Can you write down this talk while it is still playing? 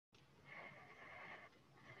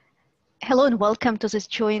Hello and welcome to this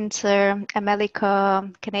joint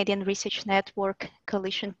AmeliCA Canadian Research Network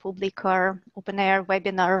Coalition Publica OpenAIRE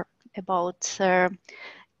webinar about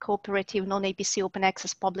cooperative non-APC open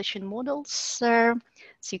access publishing models. So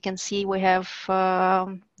you can see we have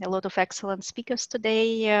a lot of excellent speakers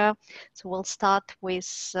today. So we'll start with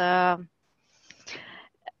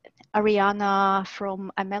Arianna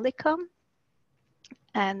from AmeliCA.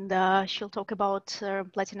 And she'll talk about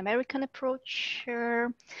Latin American approach.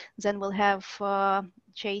 Then we'll have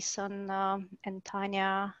Jason and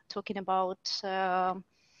Tanja talking about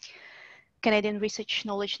Canadian Research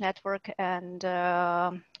Knowledge Network and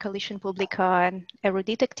Coalition Publica and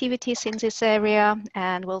Érudit activities in this area.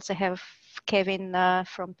 And we'll also have Kevin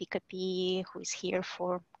from PKP, who is here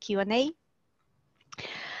for Q&A.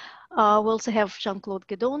 We'll also have Jean-Claude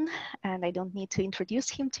Guédon, and I don't need to introduce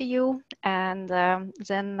him to you. And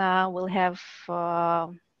then we'll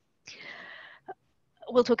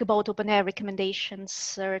talk about OpenAIRE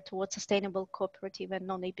recommendations towards sustainable cooperative and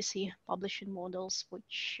non-APC publishing models,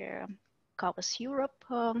 which covers Europe.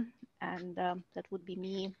 And that would be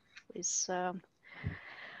me with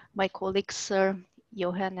my colleagues,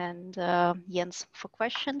 Johan and Jens, for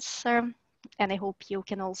questions. And I hope you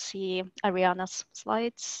can all see Arianna's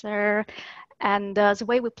slides. And the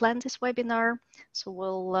way we plan this webinar, so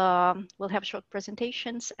we'll have short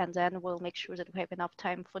presentations, and then we'll make sure that we have enough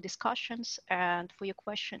time for discussions. And for your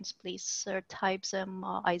questions, please type them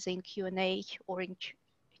either in Q&A or in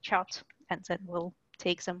chat, and then we'll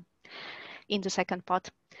take them in the second part.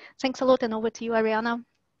 Thanks a lot, and over to you, Arianna.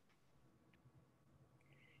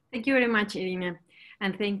 Thank you very much, Iryna.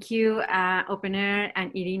 And thank you, OpenAIRE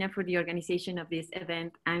and Iryna, for the organization of this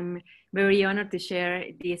event. I'm very honored to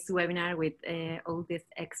share this webinar with all these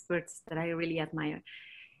experts that I really admire.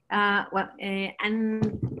 And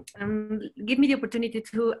give me the opportunity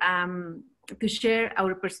to share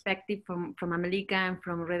our perspective from AmeliCA and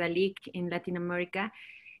from Redalyc in Latin America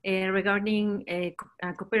regarding a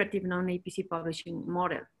cooperative non-APC publishing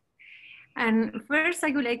model. And first,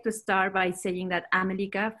 I would like to start by saying that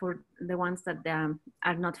AmeliCA, for the ones that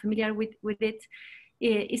are not familiar with it,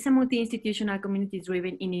 is a multi-institutional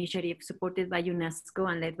community-driven initiative supported by UNESCO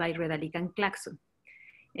and led by Redalyc and CLACSO.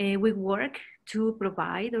 We work to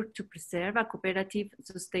provide or to preserve a cooperative,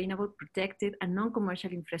 sustainable, protected, and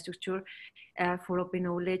non-commercial infrastructure for open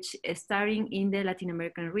knowledge, starting in the Latin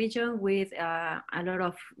American region with a lot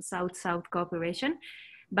of South-South cooperation,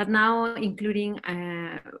 but now including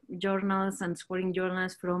journals and supporting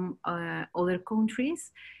journals from other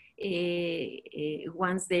countries,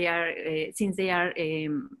 since they are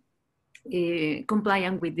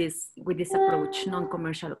compliant with this approach,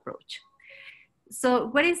 non-commercial approach. So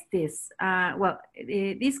what is this?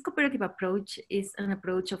 This cooperative approach is an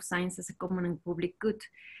approach of science as a common and public good.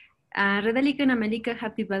 Redalyc and AmeliCA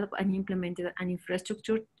have developed and implemented an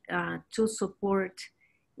infrastructure to support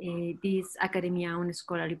this academia-owned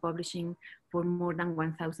scholarly publishing for more than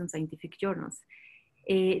 1,000 scientific journals.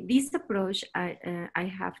 This approach,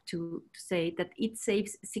 I have to say that it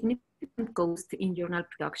saves significant cost in journal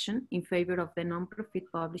production in favor of the non-profit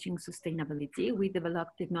publishing sustainability. We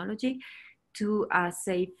developed technology to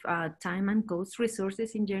save time and cost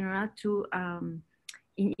resources in general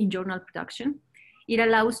in journal production. It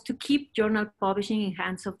allows to keep journal publishing in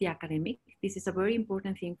hands of the academic. This is a very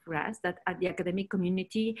important thing for us, that the academic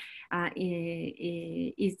community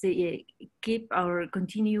keep or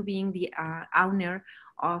continue being the owner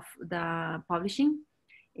of the publishing.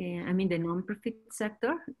 I mean the non-profit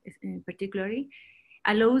sector particularly.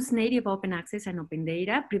 Allows native open access and open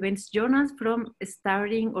data, prevents journals from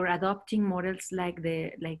starting or adopting models like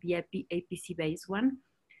the APC-based one,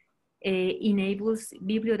 enables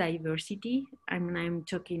bibliodiversity. I'm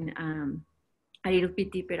talking a little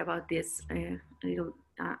bit deeper about this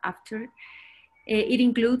after. It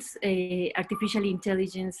includes artificial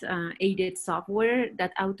intelligence aided software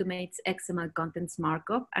that automates XML contents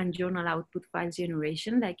markup and journal output files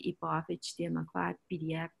generation like EPUB, HTML5,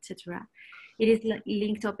 PDF, etc. It is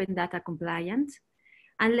linked open data compliant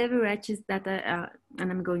and leverages data,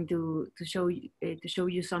 and I'm going to show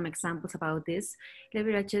you some examples about this.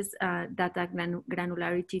 Leverages data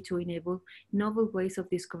granularity to enable novel ways of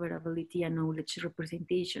discoverability and knowledge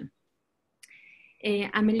representation.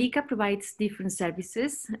 AmeliCA provides different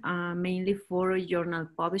services, mainly for journal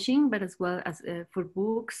publishing, but as well as for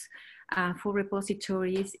books, for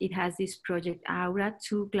repositories. It has this project Aura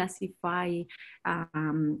to classify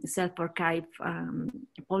self-archive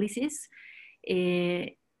policies.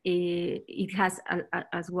 It has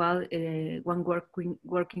as well one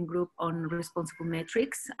working group on responsible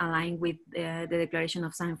metrics, aligned with the Declaration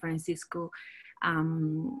of San Francisco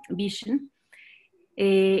vision.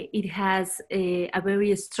 It has a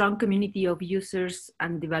very strong community of users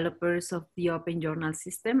and developers of the Open Journal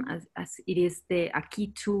system, as it is a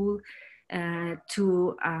key tool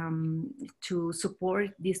to support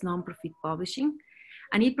this non-profit publishing.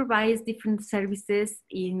 And it provides different services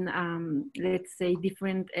in, let's say,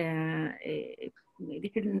 different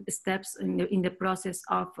steps in the process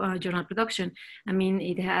of journal production. I mean,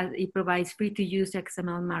 it provides free-to-use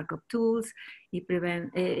XML markup tools. It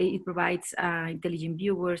provides intelligent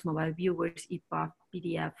viewers, mobile viewers, EPUB,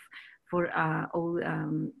 PDF for all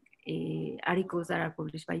articles that are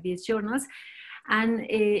published by these journals. And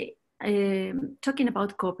talking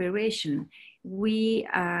about cooperation, we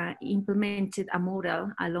implemented a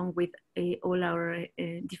model along with all our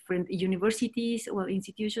different universities, well,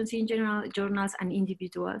 institutions in general, journals and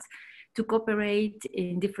individuals, to cooperate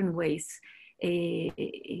in different ways.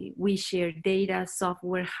 We share data,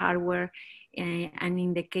 software, hardware, and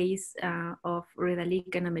in the case of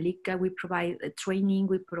Redalyc and AmeliCA, we provide training,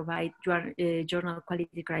 we provide journal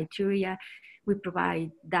quality criteria, we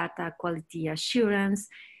provide data quality assurance.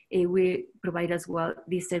 We provide as well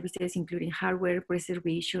these services, including hardware,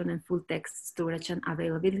 preservation, and full text storage and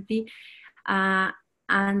availability. And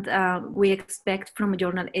we expect from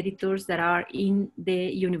journal editors that are in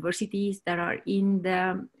the universities, that are in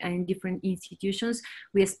different institutions,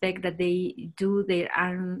 we expect that they do their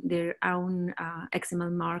own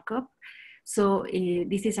XML markup. So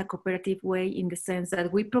this is a cooperative way in the sense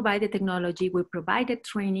that we provide the technology, we provide the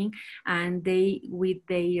training, and they, with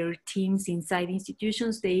their teams inside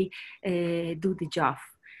institutions, they do the job.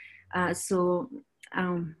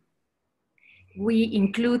 We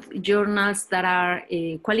include journals that are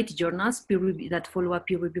quality journals, that follow a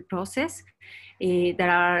peer review process,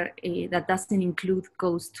 that doesn't include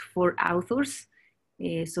cost for authors.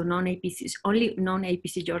 So non-APC, only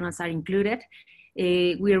non-APC journals are included.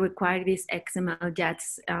 We require this XML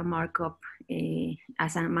JATS markup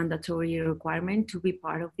as a mandatory requirement to be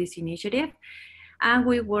part of this initiative. And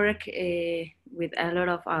we work with a lot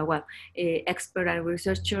of expert and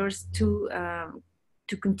researchers to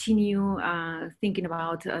continue thinking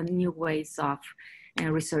about new ways of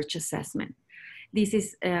research assessment. This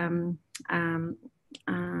is our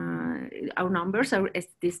numbers, our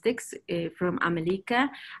statistics from AmeliCA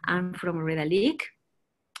and from Redalyc,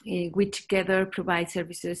 which together provide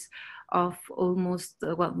services of almost,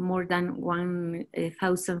 more than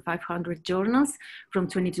 1,500 journals from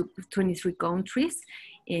 23 countries,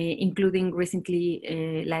 including recently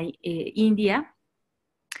India,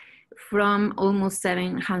 from almost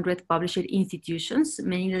 700 published institutions,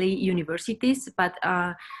 mainly universities, but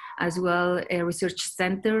as well research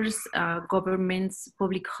centers, governments,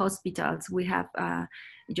 public hospitals. We have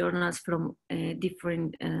journals from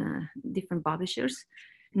different publishers,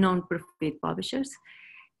 non-profit publishers.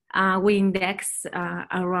 We index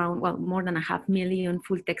around, more than 500,000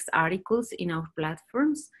 full text articles in our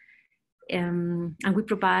platforms. And we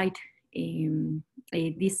provide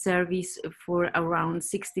this service for around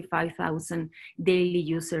 65,000 daily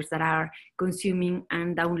users that are consuming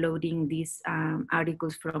and downloading these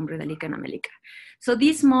articles from Redalyc and AmeliCA. So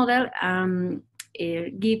this model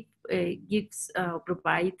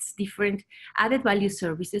provides different added value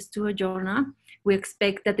services to a journal. We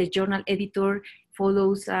expect that the journal editor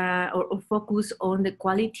follows or focus on the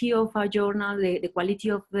quality of a journal, the quality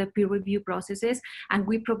of the peer review processes, and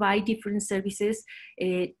we provide different services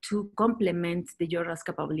to complement the journal's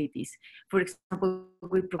capabilities. For example,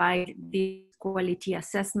 we provide the quality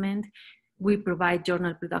assessment, we provide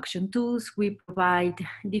journal production tools, we provide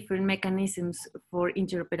different mechanisms for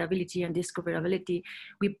interoperability and discoverability,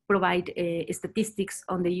 we provide statistics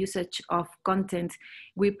on the usage of content,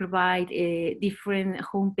 we provide different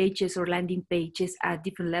home pages or landing pages at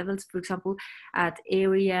different levels, for example, at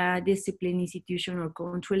area, discipline, institution, or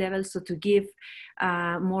country levels, so to give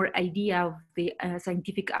more idea of the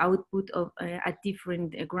scientific output of, at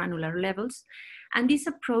different granular levels. And this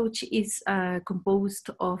approach is composed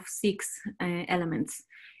of 6 elements.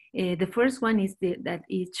 The first one is that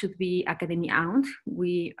it should be academic owned.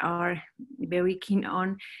 We are very keen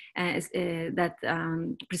on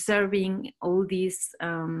preserving all these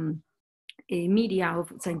media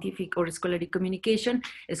of scientific or scholarly communication,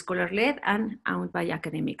 scholar-led and owned by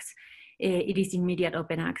academics. It is immediate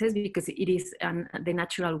open access because it is the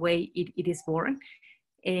natural way it is born.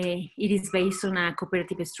 It is based on a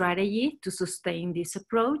cooperative strategy to sustain this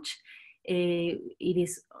approach. It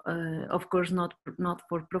is, of course, not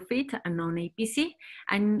for profit and non-APC,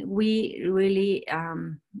 and we really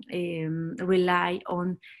rely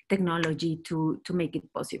on technology to make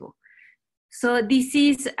it possible. So this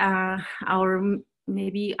is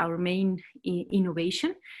maybe our main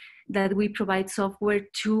innovation. that we provide software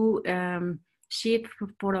to shift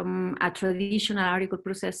from a traditional article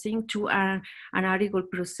processing to an article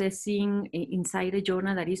processing inside a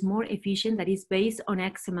journal that is more efficient, that is based on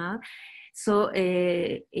XML. So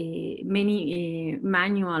many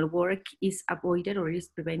manual work is avoided or is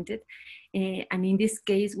prevented. And in this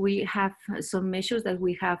case, we have some measures that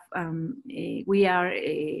we have, we are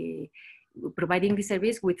providing the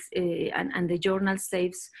service with, and the journal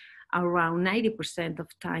saves around 90% of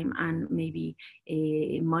time and maybe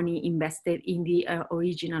money invested in the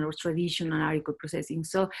original or traditional article processing.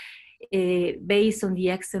 So based on the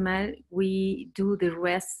XML, we do the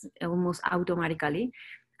rest almost automatically.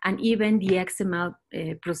 And even the XML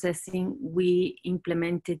processing, we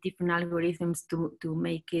implemented different algorithms to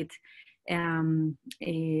make it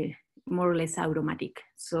more or less automatic.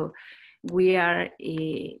 So we are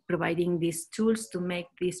providing these tools to make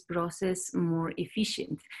this process more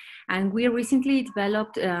efficient. And we recently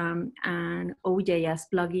developed an OJS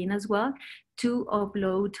plugin as well to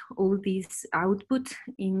upload all these output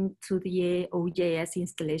into the OJS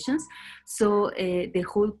installations. So the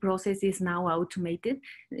whole process is now automated.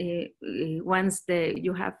 Once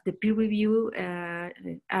you have the peer review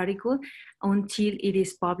article until it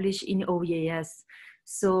is published in OJS.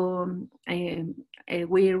 So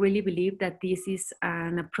we really believe that this is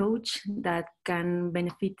an approach that can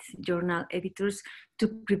benefit journal editors to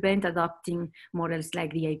prevent adopting models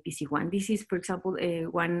like the APC one. This is, for example,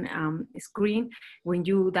 one screen when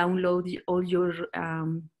you download all your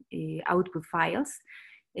output files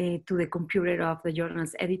to the computer of the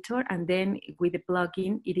journal's editor, and then with the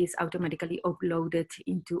plugin, it is automatically uploaded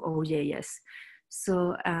into OJS.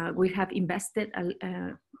 So we have invested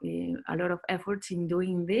a lot of efforts in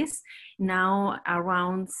doing this. Now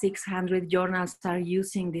around 600 journals are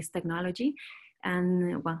using this technology.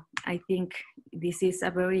 And well, I think this is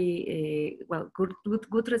a very, well, good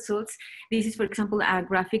results. This is, for example, a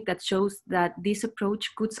graphic that shows that this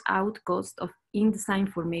approach cuts out cost of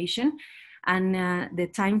InDesign formation, and the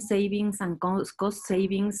time savings and cost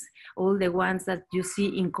savings, all the ones that you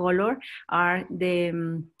see in color are the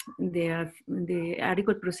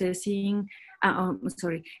article processing,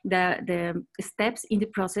 the steps in the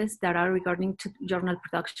process that are regarding to journal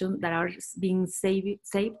production that are being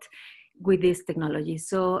saved with this technology.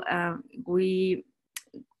 So we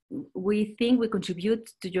think we contribute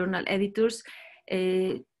to journal editors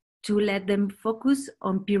to let them focus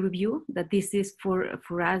on peer review, that this is for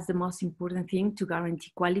us the most important thing to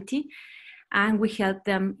guarantee quality, and we help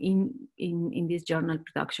them in these journal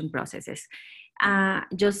production processes.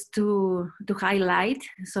 Just to highlight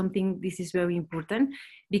something, this is very important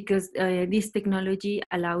because this technology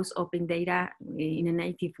allows open data in a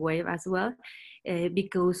native way as well,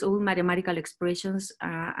 because all mathematical expressions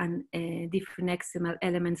and different XML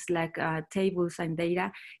elements like tables and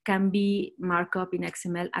data can be marked up in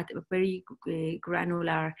XML at a very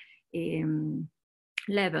granular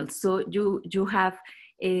level. So you have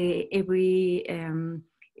every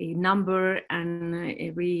number and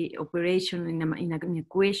every operation in an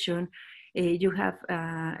equation, you have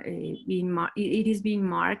it is being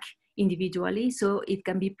marked individually, so it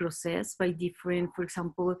can be processed by different, for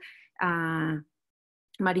example,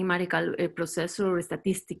 mathematical processor or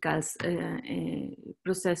statistical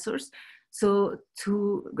processors. So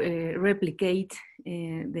to replicate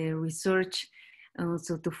the research,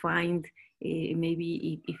 also to find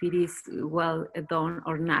maybe if it is well done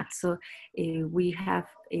or not. So we have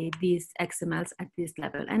these XMLs at this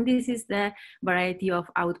level. And this is the variety of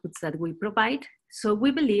outputs that we provide. So we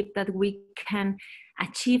believe that we can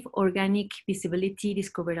achieve organic visibility,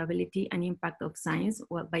 discoverability, and impact of science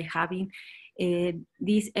by having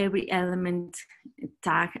this every element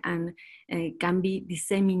tag and can be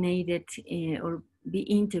disseminated or be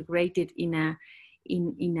integrated in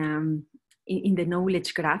the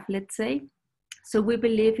knowledge graph, let's say. So we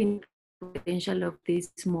believe in the potential of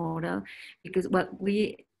this model because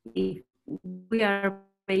we are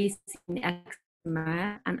based in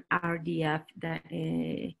XML and RDF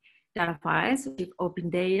data files with open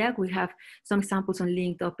data. We have some examples on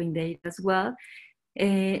linked open data as well.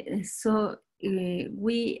 So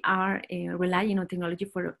we are relying on technology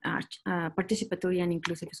for participatory and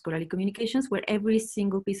inclusive scholarly communications, where every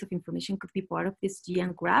single piece of information could be part of this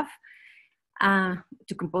GN graph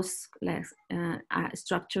to compose a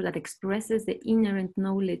structure that expresses the inherent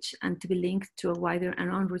knowledge and to be linked to a wider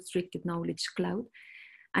and unrestricted knowledge cloud.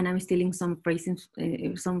 And I'm stealing some phrases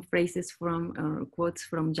from quotes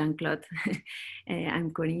from Jean-Claude.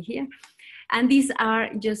 I'm quoting here. And these are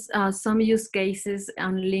just some use cases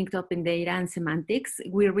on linked open data and semantics.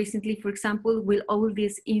 We recently, for example, with all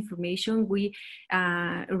this information, we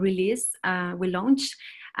launched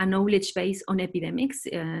a knowledge base on epidemics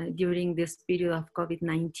during this period of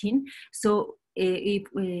COVID-19. So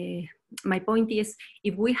my point is,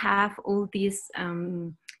 if we have all this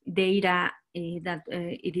data that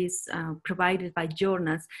it is provided by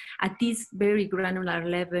journals at this very granular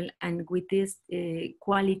level and with this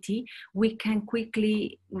quality, we can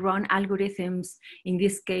quickly run algorithms. In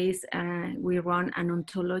this case, we run an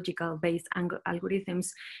ontological based algorithms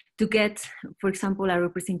to get, for example, a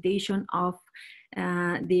representation of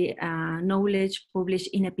the knowledge published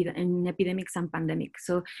in epidemics and pandemics.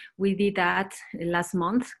 So we did that last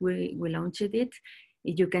month. We launched it.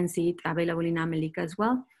 You can see it available in AmeliCA as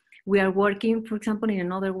well. We are working, for example, in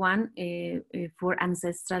another one for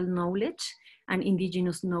ancestral knowledge and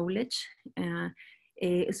indigenous knowledge.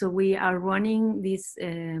 So we are running this,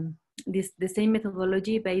 the same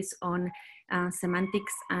methodology based on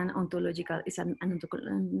semantics and ontological. It's an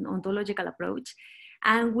ontological approach.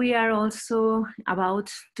 And we are also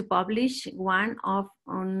about to publish one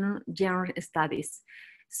on gender studies.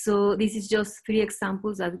 So this is just 3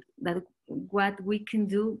 examples that what we can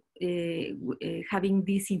do having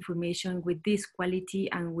this information with this quality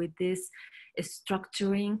and with this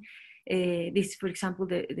structuring. This, for example,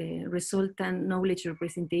 the resultant knowledge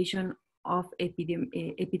representation of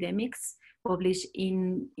epidemics published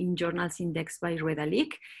in journals indexed by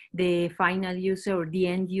Redalyc. The final user or the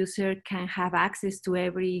end user can have access to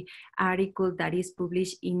every article that is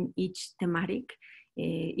published in each thematic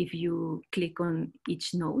if you click on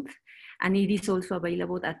each node. And it is also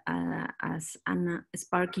available as an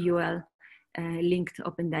Spark UL linked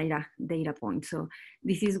open data point. So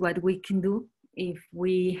this is what we can do if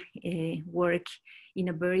we work in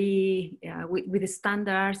a very, with the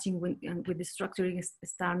standards, with the structuring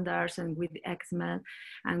standards and with XML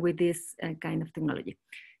and with this kind of technology.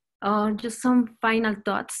 Just some final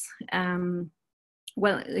thoughts.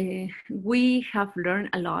 Well, we have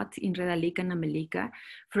learned a lot in Redalyc and AmeliCA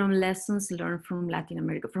from lessons learned from Latin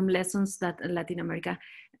America, from lessons that Latin America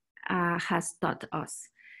has taught us.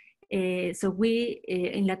 So we,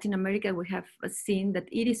 in Latin America, we have seen that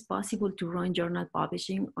it is possible to run journal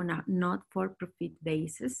publishing on a not-for-profit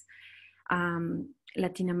basis.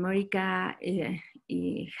 Latin America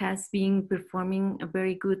has been performing a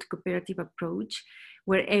very good cooperative approach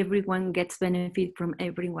where everyone gets benefit from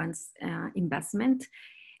everyone's investment,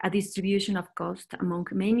 a distribution of cost among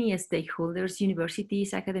many stakeholders,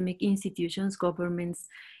 universities, academic institutions, governments,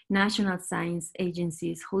 national science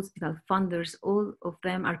agencies, hospital funders, all of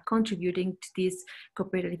them are contributing to this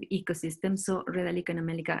cooperative ecosystem. So Redalyc and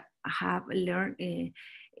AmeliCA have learned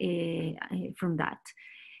from that.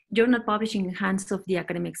 Journal publishing in the hands of the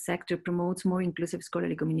academic sector promotes more inclusive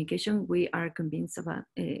scholarly communication. We are convinced about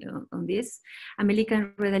on this. AmeliCA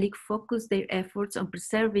and Redalyc focus their efforts on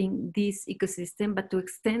preserving this ecosystem, but to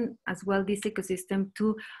extend as well this ecosystem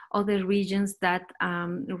to other regions that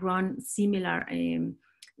run similar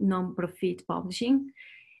non-profit publishing,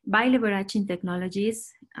 by leveraging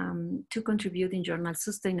technologies to contribute in journal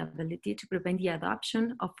sustainability to prevent the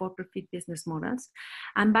adoption of for-profit business models,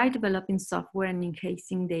 and by developing software and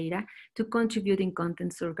enhancing data to contribute in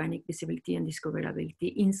content's organic visibility and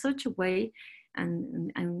discoverability in such a way,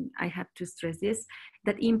 and I have to stress this,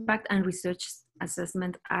 that impact and research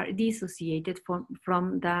assessment are dissociated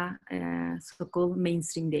from the so-called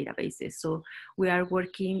mainstream databases. So we are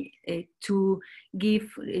working to give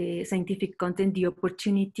scientific content the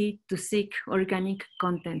opportunity to seek organic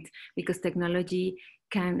content, because technology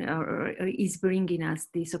can or is bringing us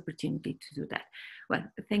this opportunity to do that. Well,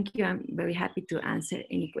 thank you. I'm very happy to answer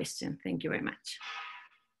any question. Thank you very much.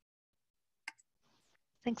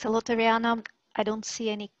 Thanks a lot, Arianna. I don't see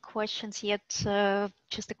any questions yet.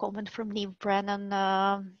 Just a comment from Niamh Brennan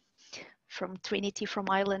from Trinity from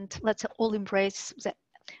Ireland. Let's all embrace the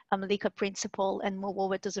AmeliCA principle and move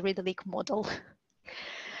over to the Redalyc model.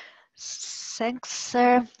 Thanks.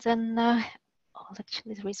 Then,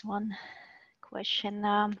 actually, there is one question.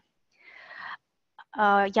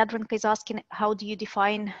 Jadranka is asking, how do you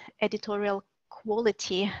define editorial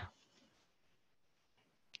quality?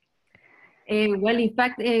 Well, in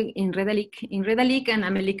fact, in Redalyc and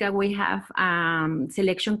AmeliCA, we have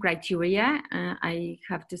selection criteria. I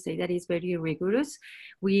have to say that it's very rigorous.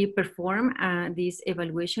 We perform this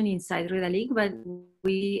evaluation inside Redalyc, but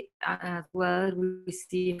we as well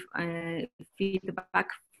receive feedback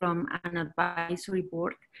from an advisory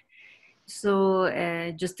board.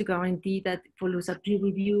 So just to guarantee that follows a peer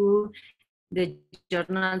review, the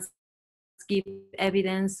journals give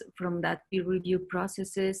evidence from that peer review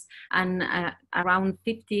processes, and around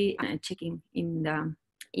 50 checking in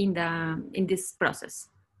this process.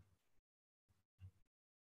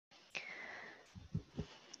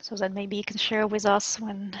 So then maybe you can share with us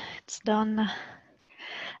when it's done.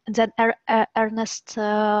 And then Ernest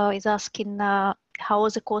is asking, how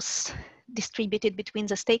is the cost distributed between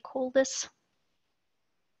the stakeholders?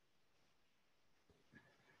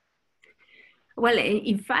 Well,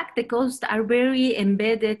 in fact, the costs are very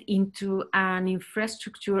embedded into an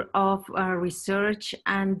infrastructure of research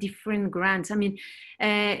and different grants. I mean,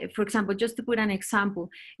 for example, just to put an example,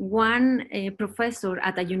 one professor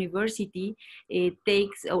at a university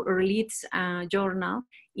takes or leads a journal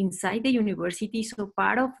inside the university. So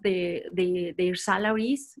part of their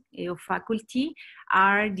salaries of faculty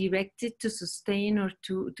are directed to sustain or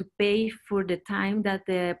to pay for the time that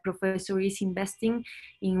the professor is investing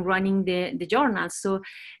in running the journal. So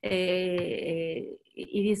it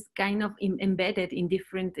is kind of embedded in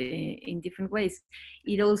different ways.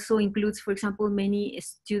 It also includes, for example, many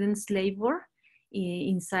students' labor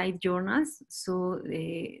inside journals. So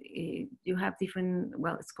you have different,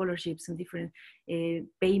 well, scholarships and different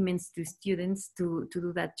payments to students to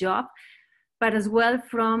do that job, but as well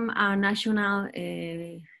from national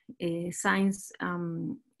science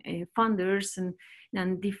funders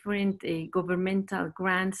and different governmental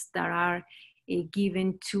grants that are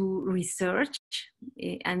given to research,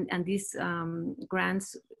 and these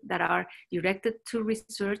grants that are directed to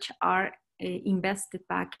research are invested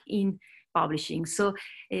back in publishing. So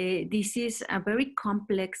this is a very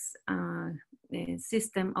complex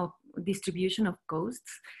system of distribution of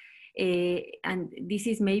costs. And this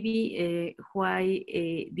is maybe why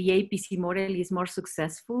the APC model is more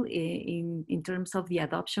successful in terms of the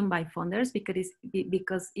adoption by funders,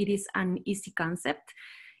 because it is an easy concept.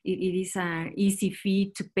 It is an easy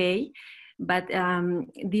fee to pay. But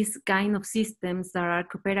these kind of systems that are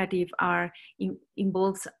cooperative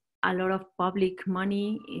involves a lot of public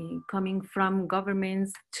money coming from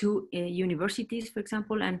governments to universities, for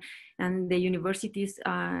example, and the universities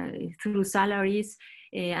through salaries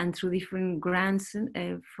and through different grants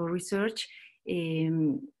for research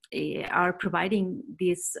are providing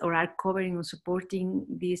this, or are covering or supporting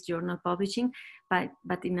this journal publishing, but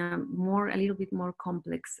in a little bit more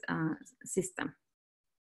complex system.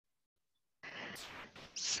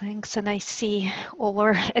 Thanks, and I see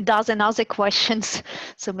over a dozen other questions,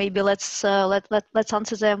 so maybe let's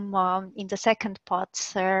answer them in the second part.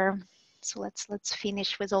 So let's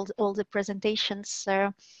finish with all the presentations,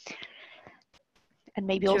 and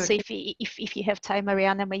maybe sure. Also if you have time,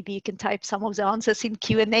 Arianna, maybe you can type some of the answers in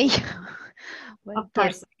Q&A. Of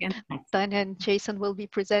course, Tanja and Jason will be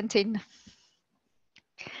presenting.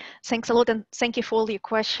 Thanks a lot, and thank you for all your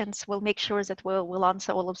questions. We'll make sure that we'll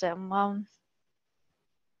answer all of them.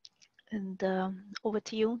 And over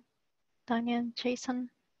to you, Tanja and Jason.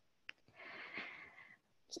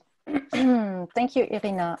 Thank you,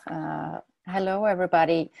 Iryna. Hello,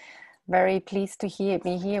 everybody. Very pleased to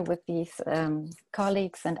be here with these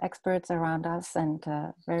colleagues and experts around us, and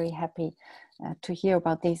very happy to hear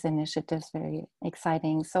about these initiatives, very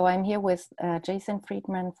exciting. So I'm here with Jason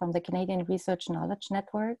Friedman from the Canadian Research Knowledge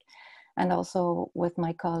Network, and also with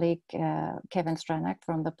my colleague Kevin Stranak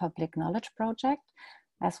from the Public Knowledge Project.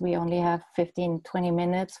 As we only have 15-20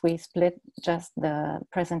 minutes, we split just the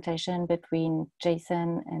presentation between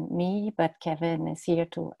Jason and me, but Kevin is here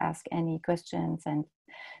to ask any questions and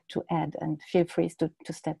to add, and feel free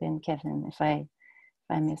to step in, Kevin, if I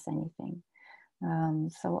miss anything.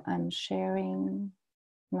 So I'm sharing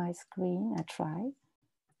my screen. I try.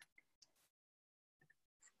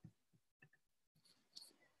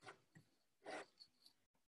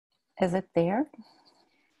 Is it there?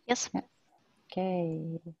 Yes. Yeah.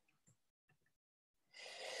 Okay.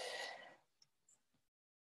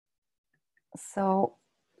 So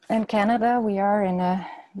in Canada, we are in a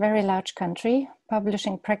very large country.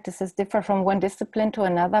 Publishing practices differ from one discipline to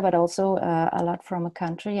another, but also a lot from a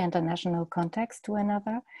country and a national context to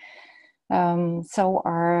another. So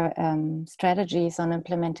our strategies on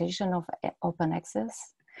implementation of open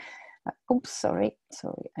access.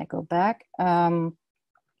 I go back.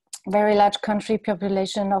 Very large country,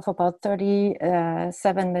 population of about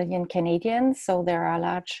 37 million Canadians. So there are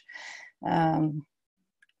large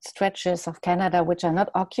stretches of Canada which are not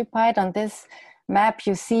occupied. On this map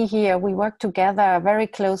you see here, we work together very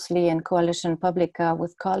closely in Coalition Publica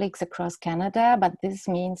with colleagues across Canada, but this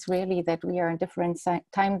means really that we are in different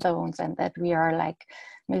time zones and that we are like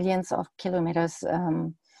millions of kilometers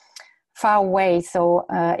far away. So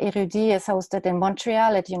Érudit is hosted in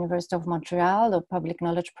Montreal at University of Montreal. The Public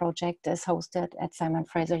Knowledge Project is hosted at Simon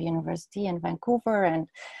Fraser University in Vancouver, and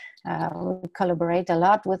we collaborate a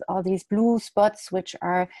lot with all these blue spots, which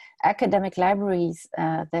are academic libraries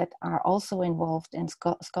that are also involved in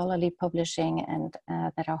scholarly publishing and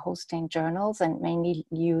that are hosting journals and mainly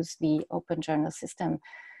use the Open Journal System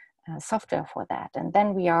software for that. And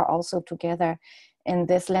then we are also together in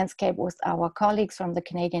this landscape with our colleagues from the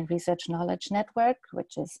Canadian Research Knowledge Network,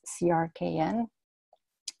 which is CRKN,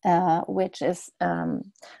 which is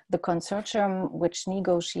the consortium which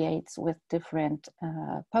negotiates with different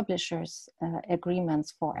publishers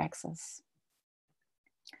agreements for access.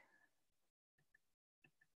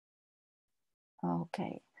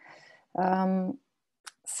 Okay,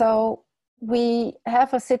 so we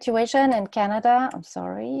have a situation in Canada, I'm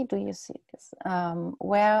sorry, do you see this?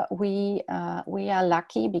 Where we are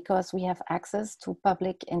lucky because we have access to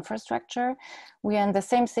public infrastructure. We are in the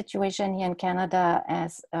same situation here in Canada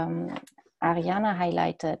as Arianna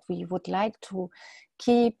highlighted. We would like to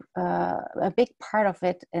keep a big part of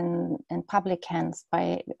it in public hands,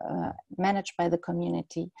 managed by the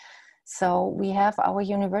community. So we have our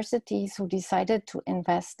universities who decided to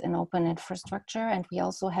invest in open infrastructure, and we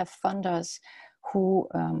also have funders who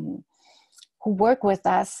work with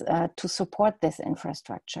us to support this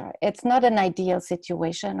infrastructure. It's not an ideal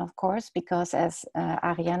situation, of course, because as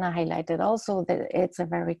Arianna highlighted also, that it's a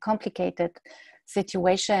very complicated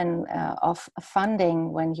situation of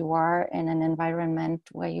funding when you are in an environment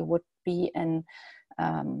where you would be in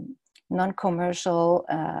non-commercial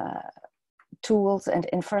tools and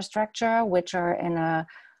infrastructure, which are in a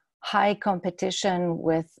high competition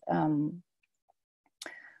with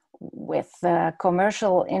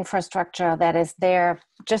commercial infrastructure that is there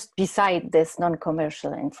just beside this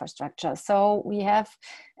non-commercial infrastructure. So we have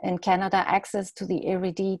in Canada access to the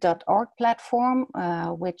Érudit.org platform,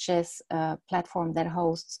 which is a platform that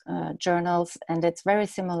hosts journals, and it's very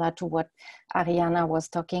similar to what Arianna was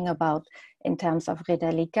talking about in terms of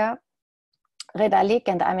Redalyc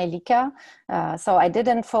and AmeliCA. So I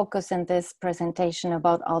didn't focus in this presentation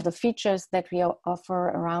about all the features that we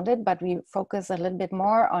offer around it, but we focus a little bit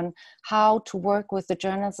more on how to work with the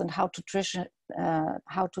journals and how to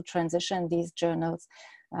transition these journals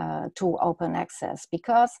to open access.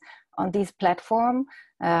 Because on this platform,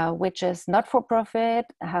 which is not for profit,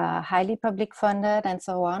 highly public funded and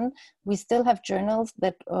so on, we still have journals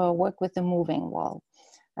that work with the moving wall.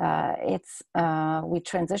 We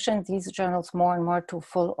transition these journals more and more to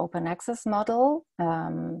full open access model,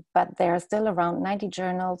 but there are still around 90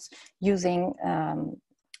 journals using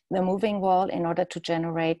the moving wall in order to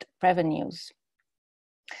generate revenues.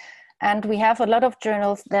 And we have a lot of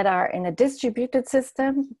journals that are in a distributed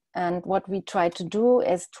system, and what we try to do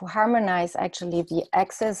is to harmonize actually the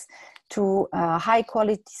access to high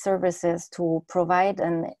quality services, to provide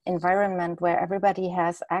an environment where everybody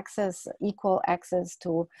has access, equal access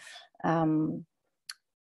to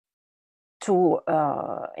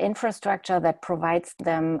infrastructure that provides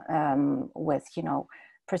them with,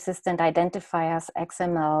 persistent identifiers,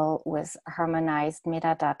 XML, with harmonized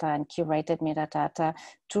metadata and curated metadata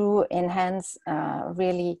to enhance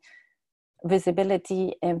really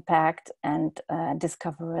visibility, impact, and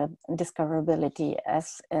discoverability,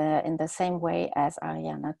 as in the same way as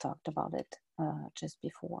Arianna talked about it just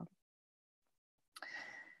before.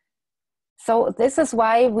 So this is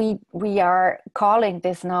why we are calling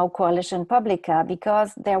this now Coalition Publica,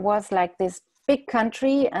 because there was like this big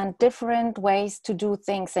country and different ways to do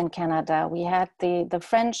things in Canada. We had the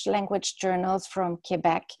French language journals from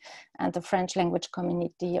Quebec and the French language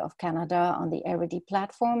community of Canada on the Érudit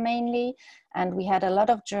platform mainly. And we had a lot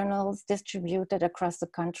of journals distributed across the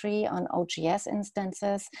country on OGS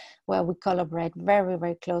instances where we collaborate very,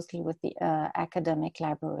 very closely with the academic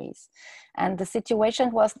libraries. And the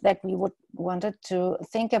situation was that we wanted to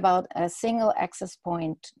think about a single access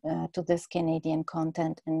point to this Canadian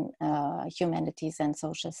content in humanities and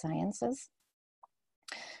social sciences,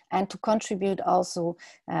 and to contribute also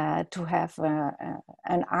to have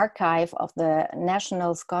an archive of the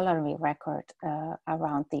national scholarly record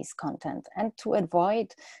around these content, and to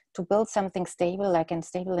build something stable, like a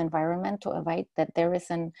stable environment, to avoid that there is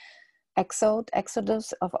an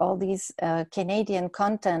exodus of all these Canadian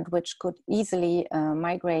content, which could easily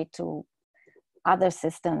migrate to other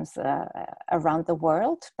systems around the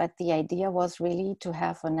world. But the idea was really to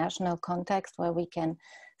have a national context where we can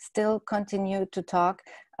still continue to talk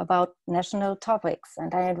about national topics.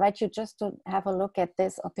 And I invite you just to have a look at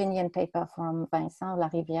this opinion paper from Vincent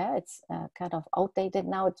Larivière. It's kind of outdated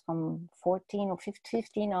now, it's from 14 or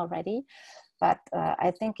 15 already, but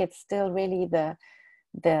I think it's still really the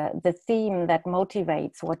the theme that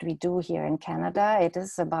motivates what we do here in Canada. It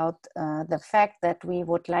is about the fact that we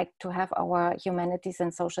would like to have our humanities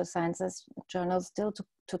and social sciences journals still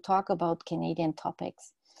to talk about Canadian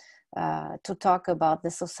topics, to talk about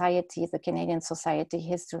the society, the Canadian society,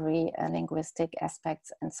 history, linguistic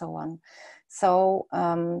aspects, and so on. So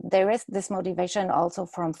there is this motivation also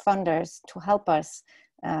from funders to help us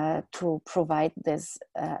to provide this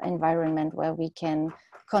environment where we can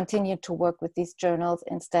continue to work with these journals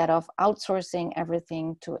instead of outsourcing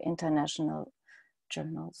everything to international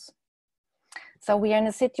journals. So we are in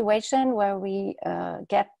a situation where we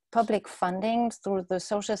get public funding through the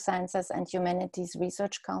Social Sciences and Humanities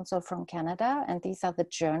Research Council from Canada. And these are the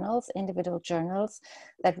journals, individual journals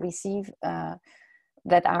that receive,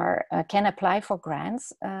 can apply for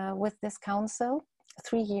grants with this council,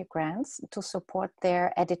 3-year grants to support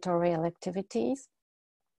their editorial activities.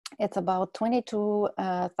 It's about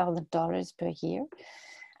 $22,000 per year.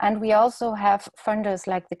 And we also have funders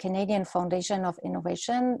like the Canadian Foundation of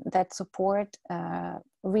Innovation that support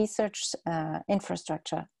research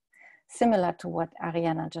infrastructure, similar to what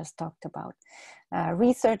Arianna just talked about.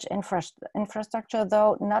 Research infrastructure,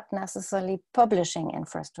 though not necessarily publishing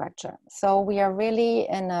infrastructure. So we are really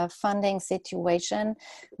in a funding situation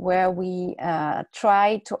where we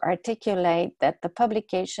try to articulate that the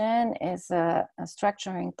publication is a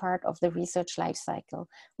structuring part of the research life cycle,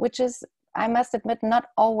 which is, I must admit, not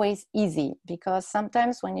always easy, because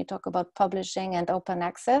sometimes when you talk about publishing and open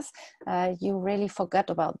access, you really forget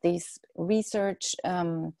about this research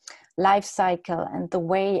life cycle and the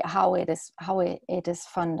way how it is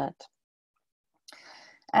funded.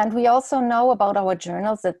 And we also know about our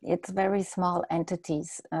journals that it's very small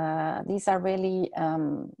entities. These are really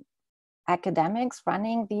academics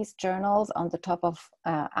running these journals on the top of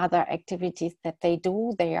other activities that they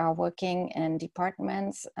do. They are working in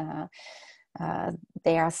departments.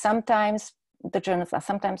 They are sometimes, the journals are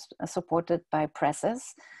sometimes supported by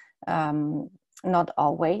presses, not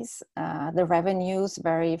always. The revenues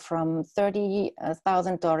vary from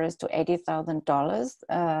 $30,000 to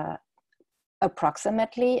 $80,000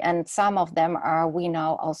 approximately, and some of them are we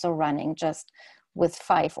now also running just with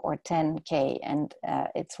 5 or 10K, and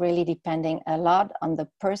it's really depending a lot on the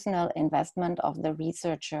personal investment of the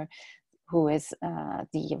researcher who is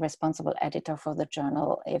the responsible editor for the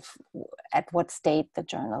journal, at what state the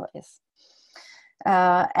journal is.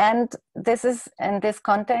 And this is, in this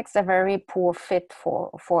context, a very poor fit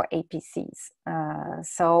for APCs.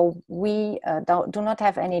 So we do not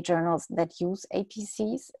have any journals that use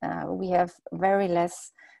APCs. We have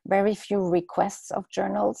very few requests of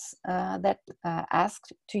journals that ask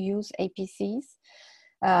to use APCs.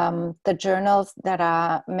 The journals that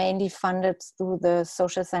are mainly funded through the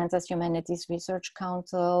Social Sciences Humanities Research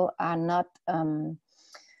Council are not,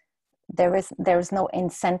 there is no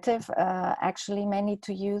incentive actually many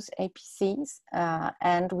to use APCs,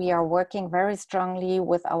 and we are working very strongly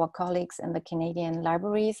with our colleagues in the Canadian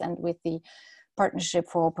libraries and with the Partnership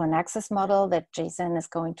for Open Access model that Jason is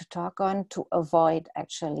going to talk on to avoid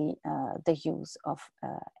actually the use of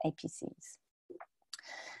APCs.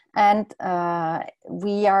 And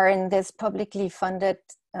we are in this publicly funded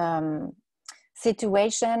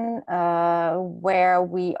situation where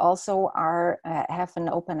we also have an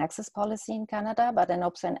open access policy in Canada, but an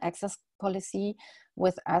open access policy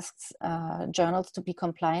with asks journals to be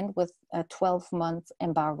compliant with a 12-month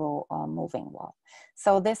embargo or moving wall.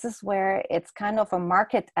 So this is where it's kind of a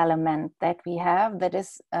market element that we have, that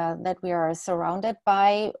is that we are surrounded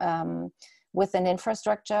by with an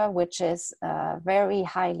infrastructure which is very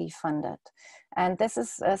highly funded. And this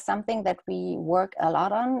is something that we work a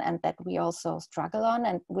lot on and that we also struggle on,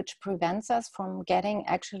 and which prevents us from getting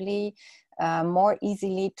actually more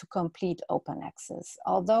easily to complete open access.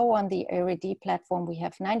 Although on the Érudit platform we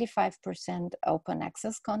have 95% open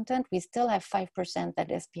access content, we still have 5%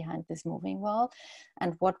 that is behind this moving wall.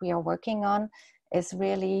 And what we are working on is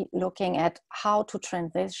really looking at how to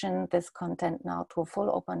transition this content now to a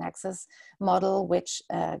full open access model, which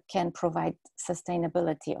can provide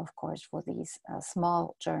sustainability, of course, for these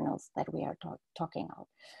small journals that we are talking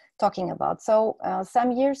about. So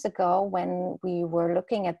some years ago, when we were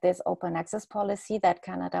looking at this open access policy that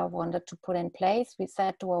Canada wanted to put in place, we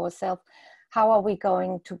said to ourselves, how are we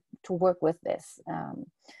going to work with this?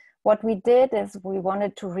 What we did is we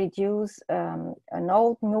wanted to reduce an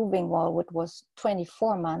old moving wall, which was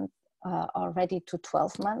 24 months already, to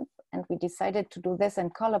 12 months. And we decided to do this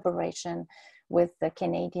in collaboration with the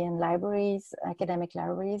Canadian libraries, academic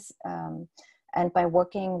libraries, and by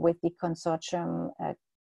working with the consortium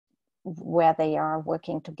where they are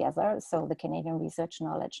working together, so the Canadian Research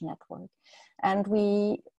Knowledge Network. And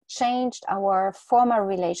we changed our former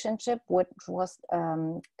relationship, which was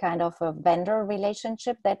kind of a vendor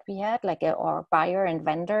relationship that we had, like or buyer and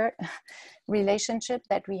vendor relationship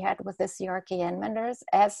that we had with the CRKN vendors,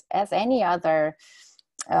 as any other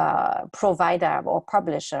provider or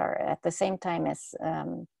publisher at the same time as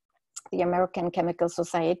the American Chemical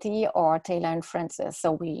Society or Taylor and Francis.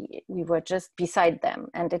 So we were just beside them,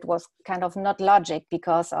 and it was kind of not logic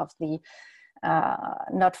because of the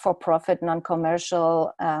not-for-profit,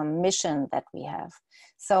 non-commercial mission that we have.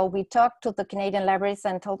 So we talked to the Canadian libraries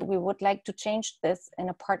and told we would like to change this in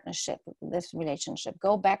a partnership, this relationship,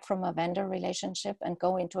 go back from a vendor relationship and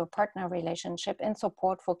go into a partner relationship in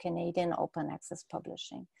support for Canadian open access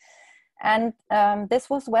publishing. And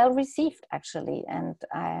this was well received, actually. And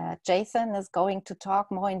Jason is going to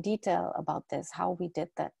talk more in detail about this, how we did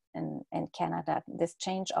that in Canada, this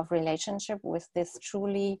change of relationship with this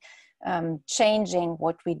truly changing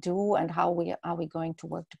what we do and how we are going to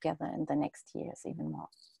work together in the next years even more.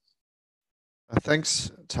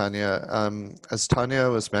 Thanks, Tanja. As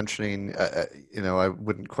Tanja was mentioning, you know, I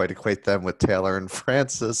wouldn't quite equate them with Taylor and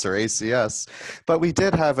Francis or ACS, but we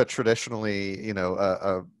did have a traditionally, you know,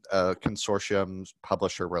 a consortium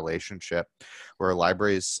publisher relationship where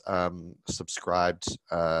libraries subscribed.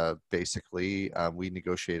 Basically, we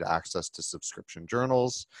negotiated access to subscription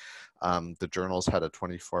journals. The journals had a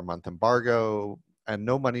 24-month embargo, and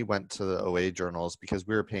no money went to the OA journals because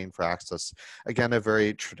we were paying for access. Again, a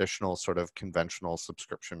very traditional sort of conventional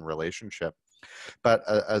subscription relationship. But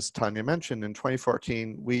as Tanja mentioned, in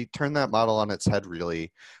 2014, we turned that model on its head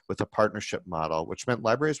really with a partnership model, which meant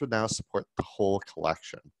libraries would now support the whole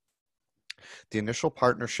collection. The initial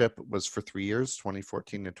partnership was for 3 years,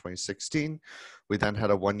 2014 and 2016. We then had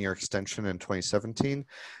a 1-year extension in 2017.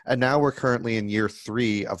 And now we're currently in year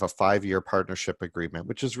 3 of a 5-year partnership agreement,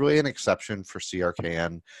 which is really an exception for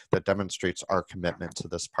CRKN that demonstrates our commitment to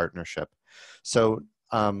this partnership. So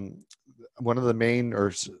one of the main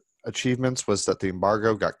achievements was that the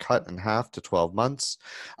embargo got cut in half to 12 months.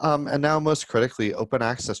 And now most critically, open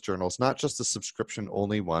access journals, not just the subscription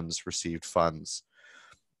only ones, received funds.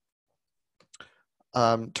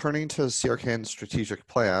 Turning to CRKN's strategic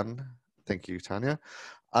plan, thank you, Tanja.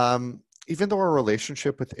 Even though our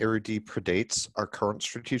relationship with Érudit predates our current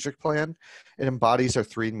strategic plan, it embodies our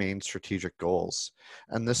 3 main strategic goals.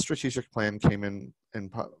 And this strategic plan came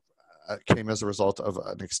came as a result of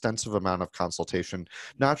an extensive amount of consultation,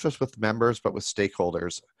 not just with members, but with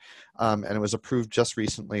stakeholders. And it was approved just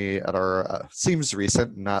recently at our, seems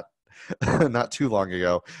recent, not too long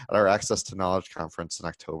ago, at our Access to Knowledge conference in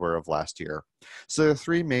October of last year. So there are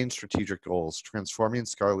 3 main strategic goals: transforming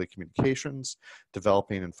scholarly communications,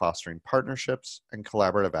 developing and fostering partnerships, and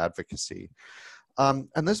collaborative advocacy.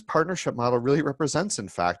 And this partnership model really represents, in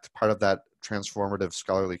fact, part of that transformative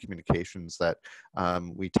scholarly communications that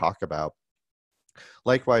we talk about.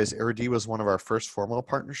 Likewise, Érudit was one of our first formal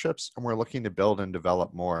partnerships, and we're looking to build and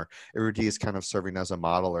develop more. Érudit is kind of serving as a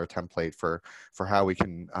model or a template for how we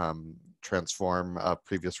can transform a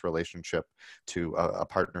previous relationship to a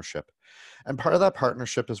partnership. And part of that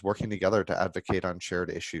partnership is working together to advocate on shared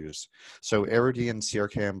issues. So Érudit and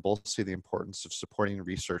CRKN both see the importance of supporting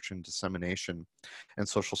research and dissemination in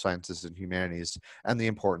social sciences and humanities, and the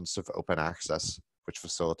importance of open access, which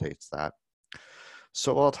facilitates that.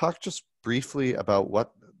 So I'll talk just briefly about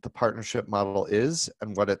what the partnership model is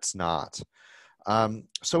and what it's not.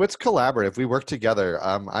 So it's collaborative. We work together.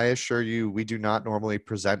 I assure you, we do not normally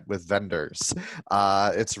present with vendors.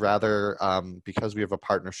 It's rather because we have a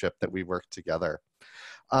partnership that we work together.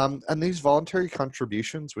 And these voluntary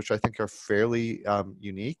contributions, which I think are fairly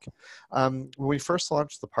unique, when we first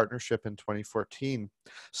launched the partnership in 2014,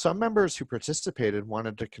 some members who participated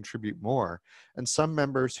wanted to contribute more, and some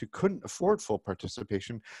members who couldn't afford full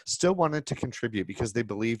participation still wanted to contribute because they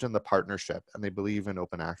believed in the partnership and they believe in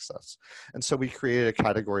open access. And so we created a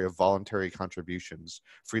category of voluntary contributions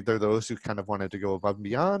for either those who kind of wanted to go above and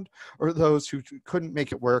beyond, or those who couldn't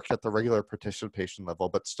make it work at the regular participation level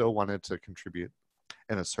but still wanted to contribute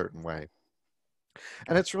in a certain way.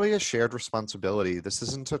 And it's really a shared responsibility. This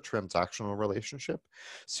isn't a transactional relationship.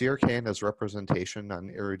 CRKN has representation on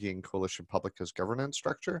Érudit and Coalition Publica's governance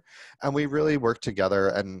structure, and we really work together,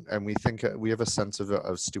 and we think we have a sense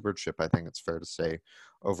of stewardship, I think it's fair to say,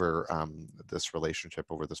 over this relationship,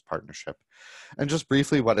 over this partnership. And just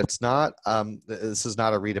briefly what it's not, this is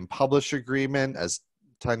not a read and publish agreement. As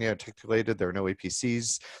Tanja articulated, there are no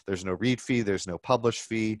APCs, there's no read fee, there's no publish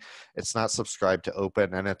fee, it's not subscribed to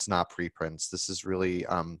open, and it's not preprints. This is really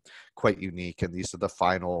quite unique, and these are the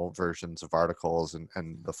final versions of articles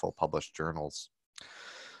and the full published journals.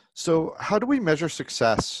 So how do we measure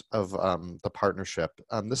success of the partnership?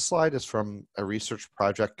 This slide is from a research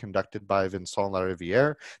project conducted by Vincent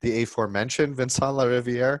Larivière, the aforementioned Vincent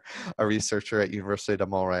Larivière, a researcher at Université de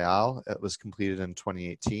Montréal. It was completed in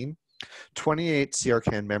 2018. 28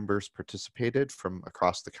 CRCAN members participated from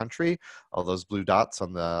across the country, all those blue dots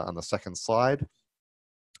on the second slide.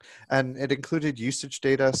 And it included usage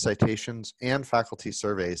data, citations, and faculty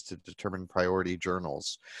surveys to determine priority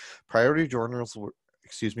journals. Priority journals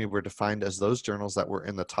were defined as those journals that were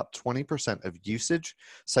in the top 20% of usage,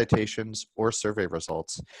 citations, or survey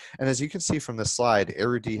results. And as you can see from this slide,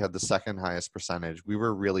 Érudit had the second highest percentage. We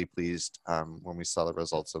were really pleased when we saw the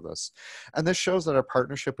results of this. And this shows that our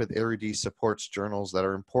partnership with Érudit supports journals that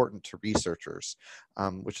are important to researchers,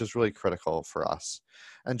 which is really critical for us.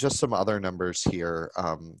 And just some other numbers here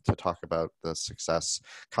to talk about the success.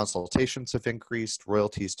 Consultations have increased,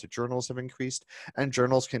 royalties to journals have increased, and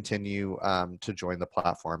journals continue to join the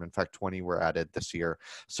platform. In fact, 20 were added this year.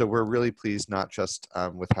 So we're really pleased not just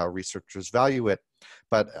with how researchers value it,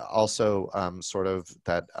 but also sort of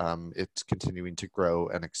that it's continuing to grow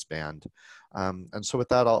and expand. And so with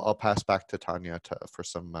that, I'll pass back to Tanja for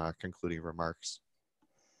some concluding remarks.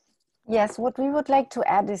 Yes, what we would like to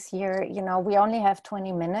add is here, you know, we only have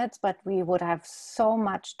 20 minutes, but we would have so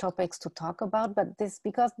much topics to talk about, but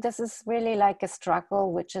because this is really like a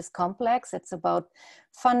struggle, which is complex. It's about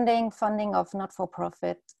funding of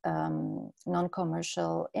not-for-profit,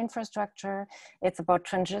 non-commercial infrastructure. It's about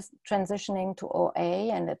transitioning to OA,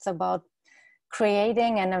 and it's about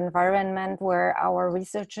creating an environment where our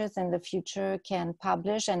researchers in the future can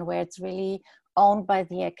publish and where it's really owned by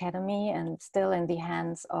the academy and still in the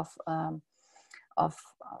hands of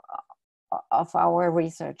our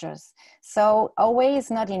researchers. So OA is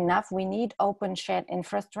not enough. We need open shared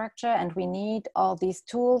infrastructure, and we need all these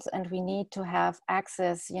tools, and we need to have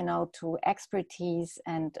access, you know, to expertise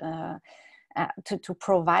and to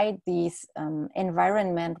provide these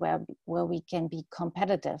environment where we can be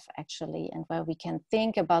competitive actually, and where we can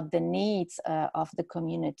think about the needs of the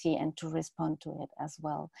community and to respond to it as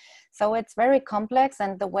well. So it's very complex,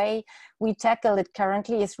 and the way we tackle it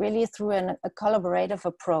currently is really through a collaborative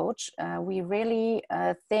approach. We really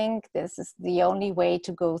think this is the only way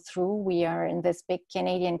to go through. We are in this big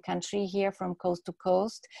Canadian country here from coast to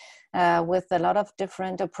coast, with a lot of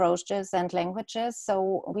different approaches and languages.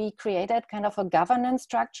 So we created kind of a governance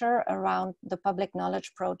structure around the Public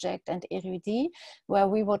Knowledge Project and Érudit, where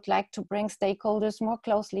we would like to bring stakeholders more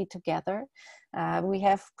closely together. We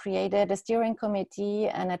have created a steering committee,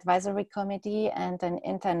 an advisory committee, and an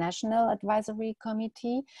international advisory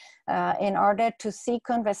committee in order to see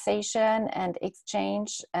conversation and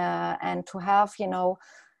exchange and to have, you know,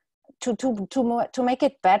 to make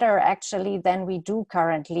it better actually than we do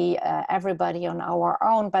currently, everybody on our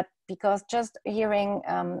own. But because just hearing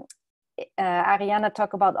Arianna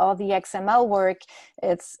talk about all the XML work,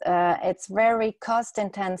 it's very cost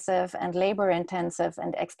intensive and labor intensive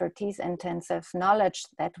and expertise intensive knowledge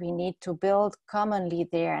that we need to build commonly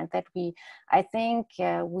there, and that I think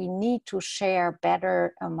we need to share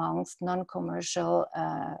better amongst non-commercial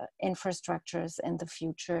infrastructures in the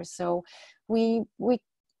future. So we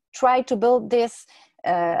try to build this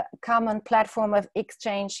common platform of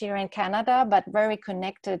exchange here in Canada, but very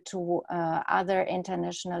connected to other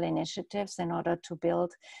international initiatives in order to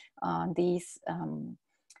build these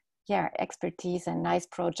expertise and nice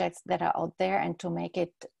projects that are out there, and to make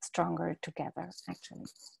it stronger together, actually.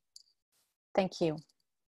 Thank you.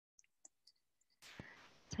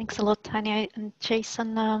 Thanks a lot, Tanja and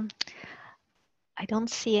Jason. I don't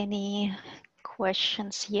see any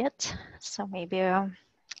questions yet, so maybe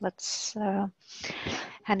let's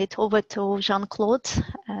hand it over to Jean-Claude.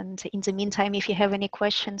 And in the meantime, if you have any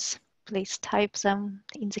questions, please type them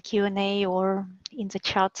in the Q&A or in the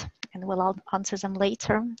chat, and we'll answer them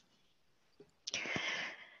later.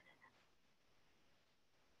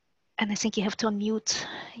 And I think you have to unmute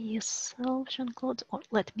yourself, Jean-Claude, or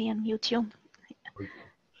let me unmute you.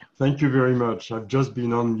 Thank you very much. I've just been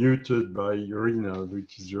unmuted by Iryna,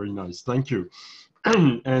 which is very nice. Thank you.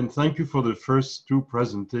 And thank you for the first two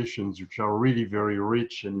presentations, which are really very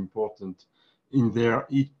rich and important in their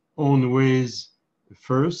own ways.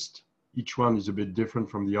 First, each one is a bit different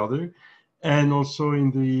from the other, and also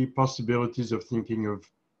in the possibilities of thinking of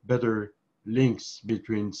better links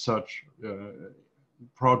between such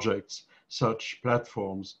projects, such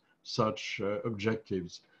platforms, such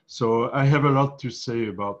objectives. So I have a lot to say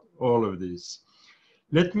about all of this.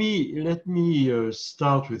 Let me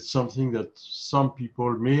start with something that some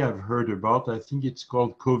people may have heard about. I think it's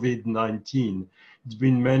called COVID-19. It's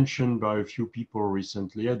been mentioned by a few people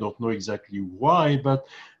recently. I don't know exactly why, but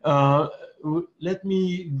let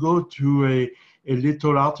me go to a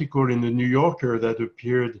little article in the New Yorker that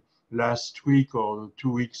appeared last week or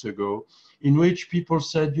 2 weeks ago, in which people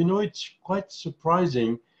said, you know, it's quite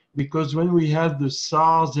surprising because when we had the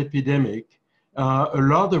SARS epidemic, a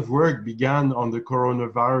lot of work began on the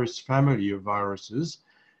coronavirus family of viruses,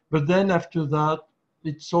 but then after that,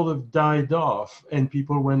 it sort of died off and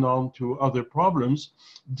people went on to other problems,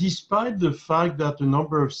 despite the fact that a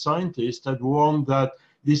number of scientists had warned that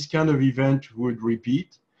this kind of event would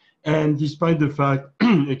repeat, and despite the fact,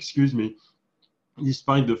 excuse me,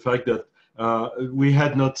 despite the fact that we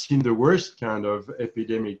had not seen the worst kind of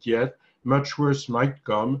epidemic yet, much worse might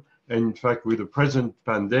come, and in fact, with the present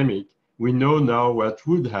pandemic, we know now what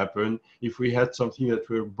would happen if we had something that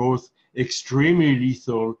were both extremely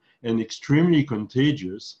lethal and extremely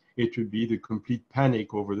contagious. It would be the complete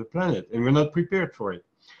panic over the planet, and we're not prepared for it.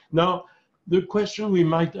 Now, the question we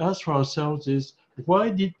might ask for ourselves is, why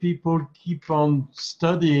did people keep on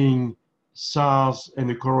studying SARS and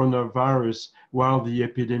the coronavirus while the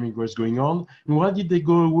epidemic was going on? And why did they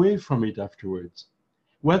go away from it afterwards?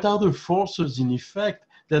 What are the forces in effect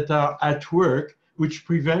that are at work which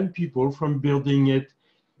prevent people from building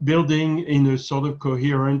in a sort of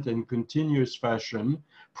coherent and continuous fashion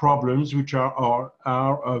problems which are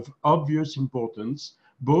of obvious importance,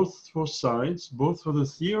 both for science, both for the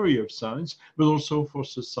theory of science, but also for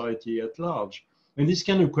society at large. And this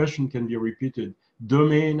kind of question can be repeated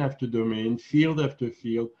domain after domain, field after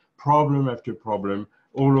field, problem after problem,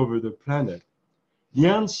 all over the planet. The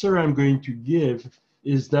answer I'm going to give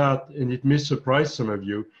is that, and it may surprise some of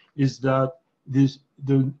you, is that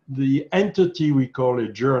the entity we call a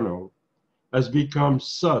journal has become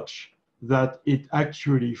such that it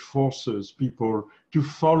actually forces people to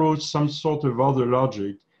follow some sort of other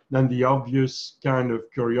logic than the obvious kind of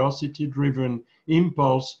curiosity-driven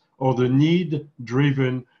impulse or the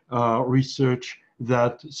need-driven research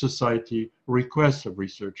that society requests of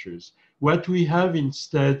researchers. What we have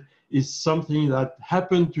instead is something that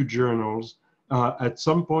happened to journals at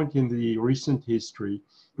some point in the recent history,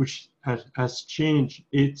 which has changed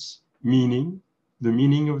its meaning, the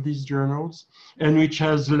meaning of these journals, and which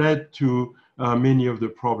has led to many of the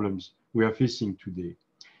problems we are facing today.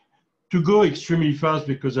 To go extremely fast,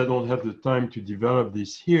 because I don't have the time to develop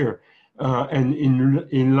this here, and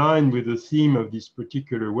in line with the theme of this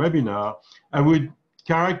particular webinar, I would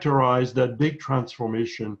characterize that big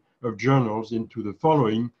transformation of journals into the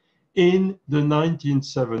following. In the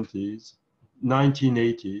 1970s,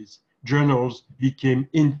 1980s, journals became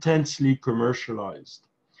intensely commercialized.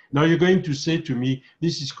 Now you're going to say to me,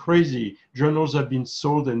 this is crazy. Journals have been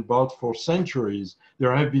sold and bought for centuries.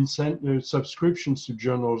 There have been subscriptions to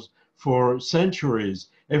journals for centuries.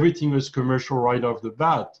 Everything was commercial right off the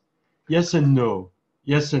bat. Yes and no.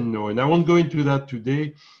 Yes and no. And I won't go into that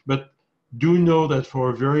today, but do know that for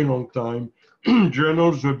a very long time,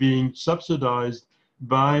 journals were being subsidized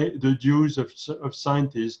by the dues of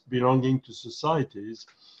scientists belonging to societies,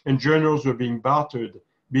 and journals were being bartered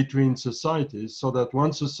between societies, so that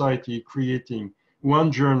one society creating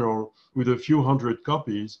one journal with a few hundred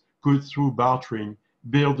copies could, through bartering,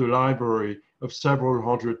 build a library of several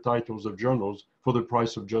hundred titles of journals for the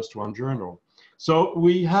price of just one journal. So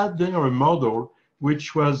we had there a model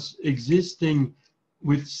which was existing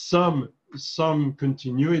with some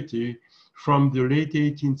continuity from the late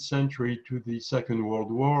 18th century to the Second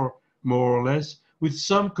World War, more or less, with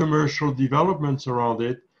some commercial developments around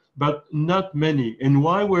it, but not many. And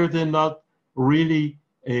why were there not really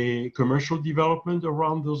a commercial development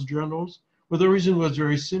around those journals? Well, the reason was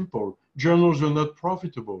very simple. Journals were not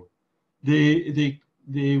profitable.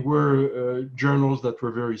 They were journals that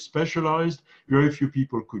were very specialized. Very few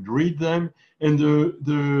people could read them. And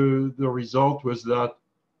the result was that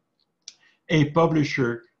a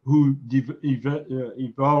publisher who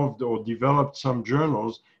evolved or developed some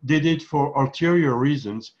journals did it for ulterior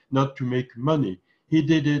reasons, not to make money. He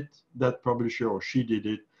did it, that publisher, or she did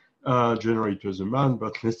it, generally it was a man,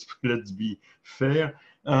 but let's be fair.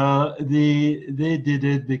 They did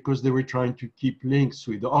it because they were trying to keep links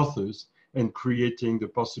with authors and creating the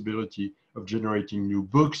possibility of generating new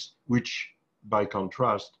books, which by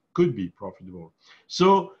contrast could be profitable.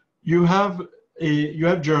 So you have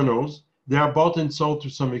journals. They are bought and sold to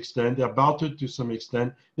some extent. They are bartered to some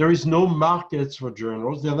extent. There is no markets for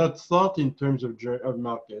journals. They're not thought in terms of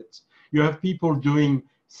markets. You have people doing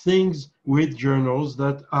things with journals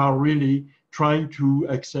that are really trying to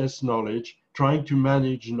access knowledge, trying to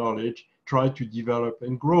manage knowledge, try to develop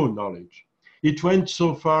and grow knowledge. It went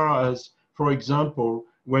so far as, for example,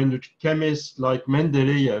 when a chemist like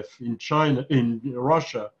Mendeleev in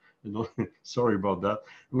Russia, sorry about that,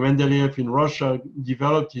 Mendeleev in Russia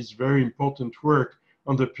developed his very important work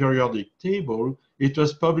on the periodic table. It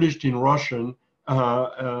was published in Russian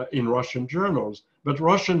journals, but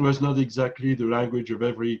Russian was not exactly the language of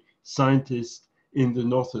every scientist in the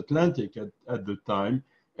North Atlantic at the time.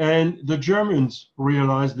 And the Germans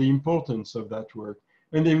realized the importance of that work.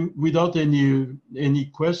 And they, without any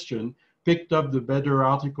question, picked up the better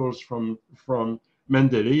articles from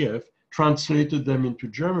Mendeleev, translated them into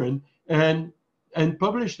German, and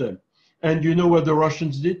published them. And you know what the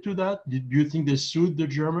Russians did to that? Do you think they sued the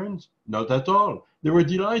Germans? Not at all. They were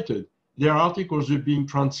delighted. Their articles were being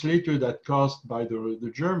translated at cost by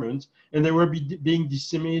the Germans, and they were being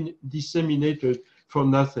disseminated for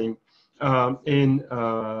nothing in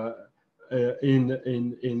the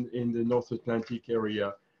North Atlantic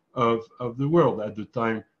area of the world at the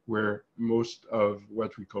time where most of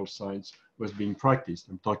what we call science was being practiced.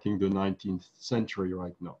 I'm talking the 19th century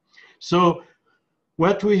right now. So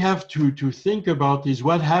what we have to think about is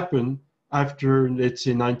what happened after, let's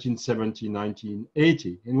say, 1970,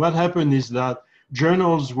 1980. And what happened is that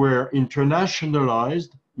journals were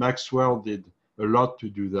internationalized. Maxwell did a lot to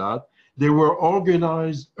do that. They were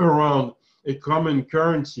organized around a common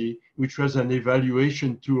currency, which was an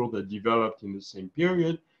evaluation tool that developed in the same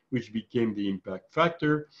period, which became the impact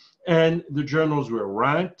factor. And the journals were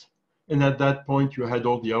ranked. And at that point, you had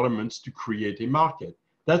all the elements to create a market.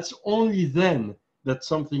 That's only then that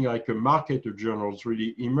something like a market of journals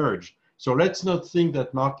really emerged. So let's not think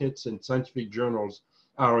that markets and scientific journals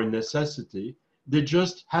are a necessity. They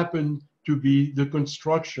just happen to be the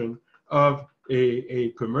construction of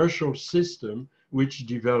a commercial system which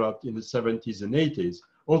developed in the 70s and 80s.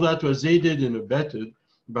 All that was aided and abetted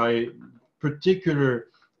by particular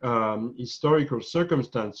historical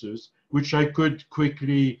circumstances, which I could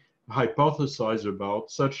quickly hypothesize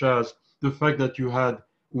about, such as the fact that you had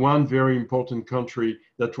one very important country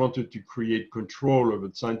that wanted to create control over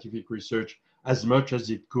scientific research as much as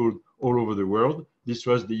it could all over the world. This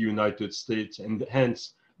was the United States, and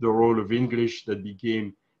hence the role of English that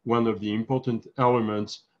became one of the important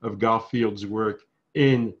elements of Garfield's work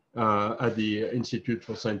at the Institute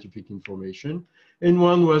for Scientific Information. And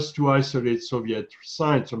one was to isolate Soviet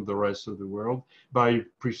science from the rest of the world by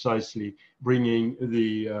precisely bringing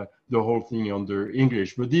the whole thing under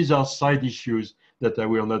English. But these are side issues that I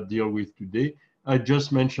will not deal with today. I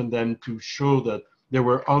just mentioned them to show that there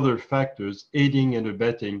were other factors aiding and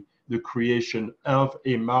abetting the creation of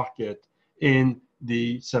a market in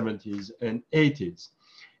the 70s and 80s.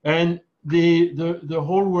 And the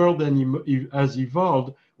whole world then has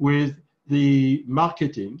evolved with the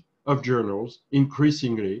marketing of journals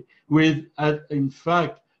increasingly, with, in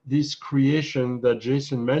fact, this creation that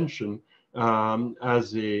Jason mentioned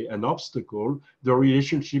as an obstacle, the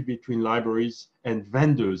relationship between libraries and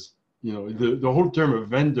vendors. You know, the whole term of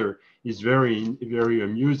vendor is very, very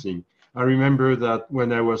amusing. I remember that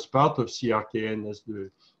when I was part of CRKN as the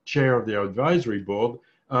chair of the advisory board,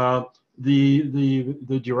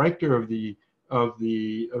 the director of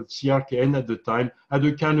CRKN at the time had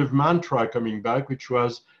a kind of mantra coming back, which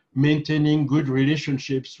was maintaining good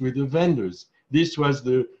relationships with the vendors. This was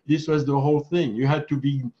the whole thing. You had to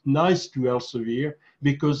be nice to Elsevier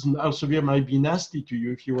because Elsevier might be nasty to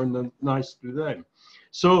you if you were not nice to them.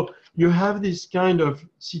 So you have this kind of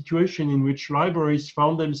situation in which libraries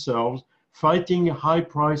found themselves fighting high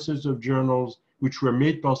prices of journals which were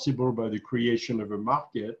made possible by the creation of a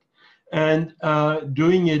market, and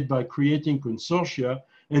doing it by creating consortia,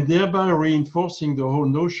 and thereby reinforcing the whole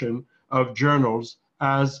notion of journals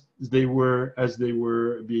as they were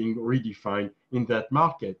being redefined in that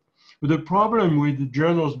market. But the problem with the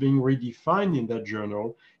journals being redefined in that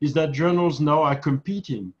journal is that journals now are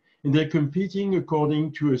competing, and they're competing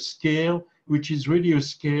according to a scale which is really a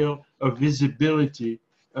scale of visibility,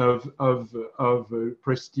 of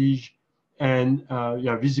prestige, and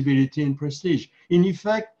visibility and prestige. In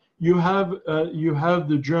effect, you have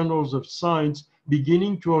the journals of science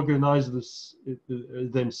beginning to organize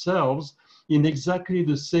themselves in exactly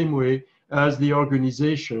the same way as the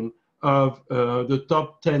organization of the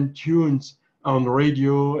top 10 tunes on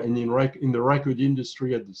radio and in the record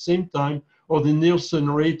industry at the same time, or the Nielsen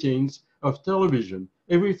ratings of television.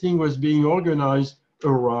 Everything was being organized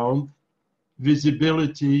around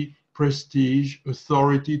visibility, prestige,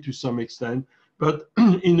 authority to some extent, but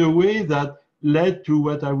in a way that led to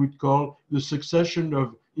what I would call the succession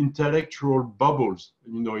of intellectual bubbles,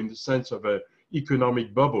 you know, in the sense of a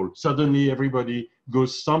economic bubble. Suddenly everybody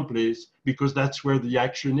goes someplace because that's where the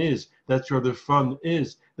action is, that's where the fun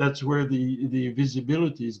is, that's where the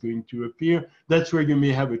visibility is going to appear, that's where you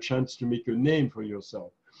may have a chance to make a name for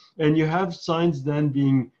yourself. And you have science then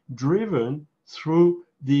being driven through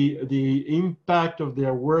the impact of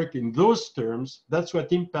their work in those terms. That's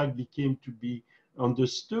what impact became to be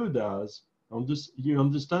understood as. You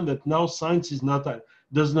understand that now science is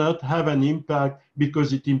does not have an impact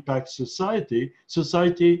because it impacts society.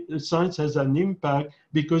 Science has an impact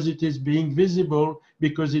because it is being visible,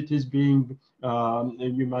 because it is being,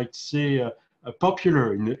 you might say,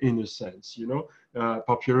 popular in a sense, you know,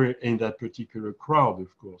 popular in that particular crowd,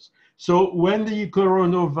 of course. So when the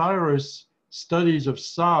coronavirus studies of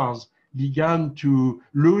SARS began to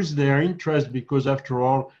lose their interest because, after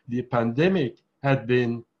all, the pandemic had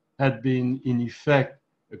been in effect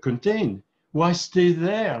contained, why stay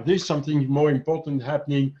there? There's something more important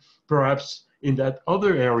happening perhaps in that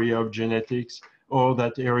other area of genetics or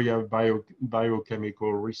that area of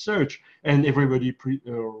biochemical research, and everybody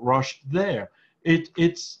rushed there.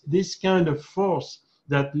 It's this kind of force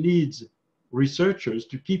that leads researchers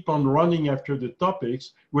to keep on running after the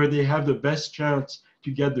topics where they have the best chance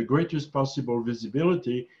to get the greatest possible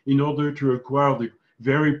visibility in order to acquire the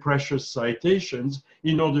very precious citations,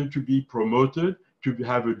 in order to be promoted, to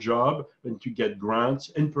have a job, and to get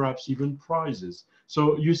grants and perhaps even prizes.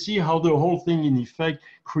 So you see how the whole thing in effect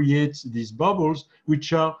creates these bubbles,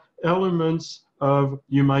 which are elements of,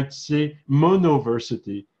 you might say,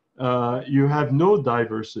 monoversity. You have no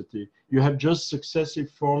diversity. You have just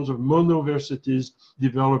successive forms of monoversities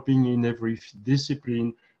developing in every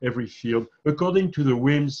discipline, every field, according to the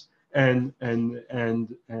whims and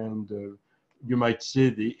you might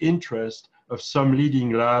say the interest of some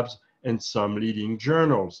leading labs and some leading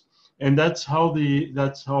journals. And that's how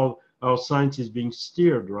our science is being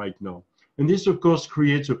steered right now. And this, of course,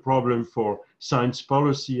 creates a problem for science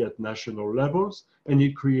policy at national levels, and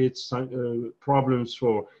it creates problems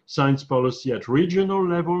for science policy at regional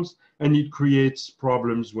levels, and it creates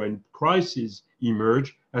problems when crises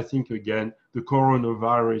emerge. I think, again, the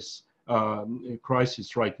coronavirus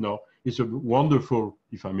crisis right now is a wonderful,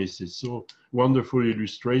 if I may say so, wonderful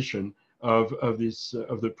illustration of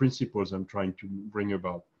the principles I'm trying to bring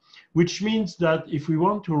about. Which means that if we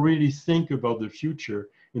want to really think about the future,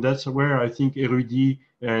 and that's where I think Érudit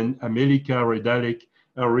and AmeliCA, Redalyc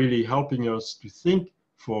are really helping us to think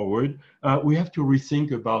forward, we have to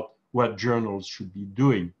rethink about what journals should be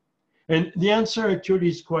doing. And the answer actually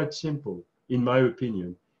is quite simple, in my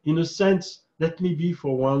opinion. In a sense, let me be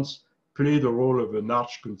for once play the role of an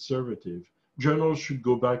arch conservative. Journals should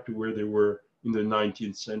go back to where they were in the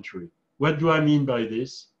 19th century. What do I mean by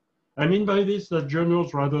this? I mean by this that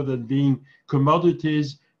journals, rather than being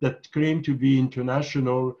commodities that claim to be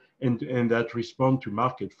international and that respond to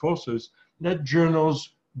market forces, let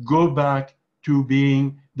journals go back to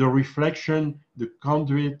being the reflection, the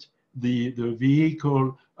conduit, the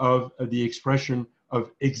vehicle of the expression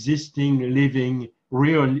of existing, living,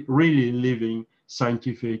 really living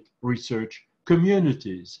scientific research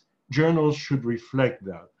communities. Journals should reflect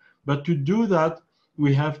that. But to do that,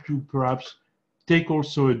 we have to perhaps take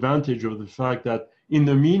also advantage of the fact that in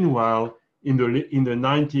the meanwhile, in the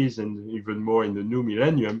 90s and even more in the new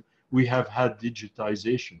millennium, we have had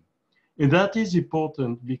digitization. And that is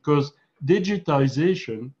important because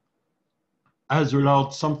digitization has allowed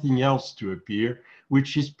something else to appear,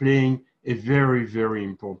 which is playing a very, very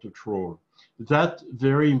important role. That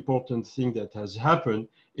very important thing that has happened,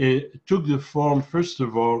 it took the form, first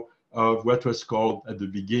of all, of what was called at the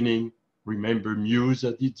beginning, remember Muse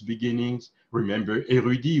at its beginnings, remember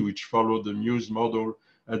Érudit, which followed the Muse model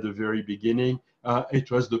at the very beginning.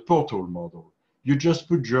 It was the portal model. You just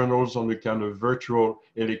put journals on a kind of virtual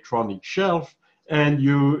electronic shelf, and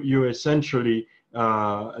you essentially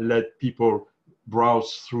let people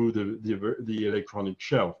browse through the electronic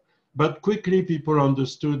shelf. But quickly people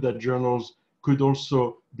understood that journals could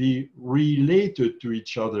also be related to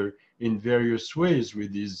each other in various ways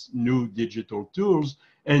with these new digital tools,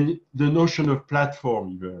 and the notion of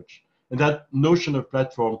platform emerged. And that notion of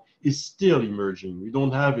platform is still emerging. We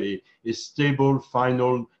don't have a stable,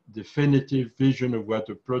 final, definitive vision of what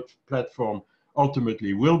a platform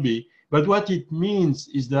ultimately will be. But what it means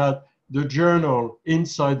is that the journal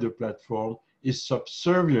inside the platform is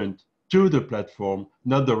subservient to the platform,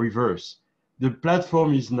 not the reverse. The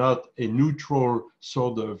platform is not a neutral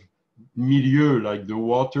sort of milieu like the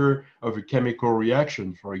water of a chemical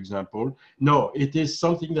reaction, for example. No, it is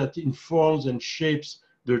something that informs and shapes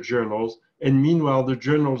the journals, and meanwhile the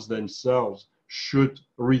journals themselves should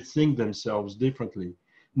rethink themselves differently.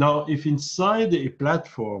 Now, if inside a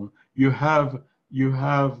platform you have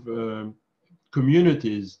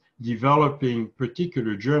communities developing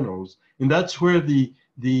particular journals, and that's where the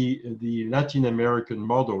Latin American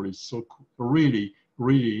model is so really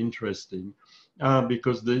interesting,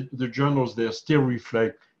 because the journals there still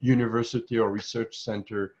reflect university or research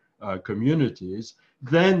center communities.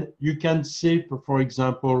 Then you can say, for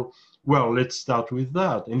example, well, let's start with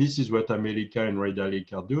that, and this is what AmeliCA and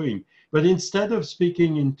Redalyc are doing. But instead of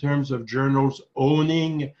speaking in terms of journals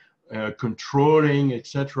owning, controlling,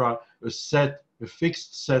 etc., a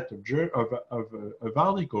fixed set of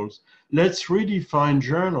articles, let's redefine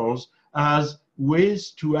journals as ways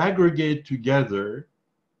to aggregate together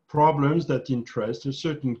problems that interest a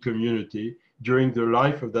certain community during the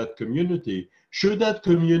life of that community. Should that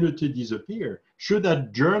community disappear, should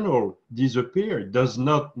that journal disappear, it does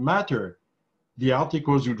not matter. The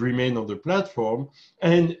articles would remain on the platform,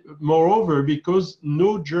 and moreover, because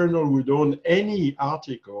no journal would own any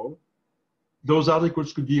article, those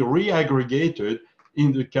articles could be reaggregated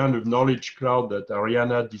in the kind of knowledge cloud that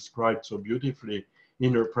Arianna described so beautifully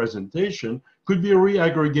in her presentation, could be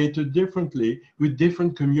reaggregated differently with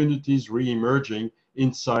different communities re-emerging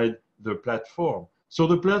inside the platform. So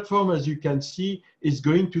the platform, as you can see, is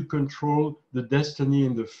going to control the destiny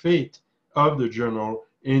and the fate of the journal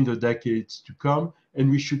in the decades to come. And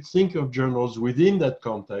we should think of journals within that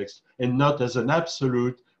context and not as an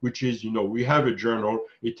absolute, which is, you know, we have a journal,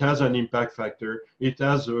 it has an impact factor, it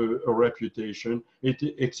has a reputation,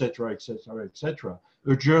 etc., etc., etc.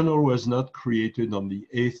 A journal was not created on the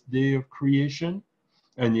 8th day of creation,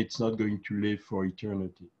 and it's not going to live for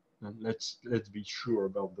eternity. And let's be sure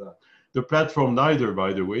about that. The platform neither,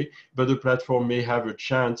 by the way, but the platform may have a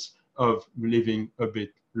chance of living a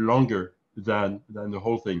bit longer than the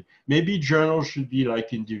whole thing. Maybe journals should be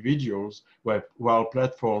like individuals, while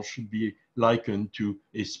platforms should be likened to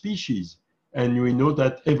a species. And we know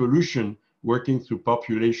that evolution, working through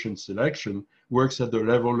population selection, works at the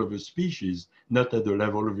level of a species, not at the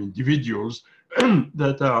level of individuals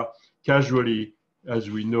that are casually, as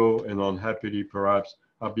we know, and unhappily perhaps,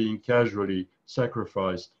 are being casually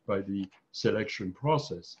sacrificed by the selection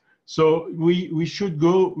process. So we should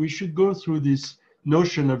go through this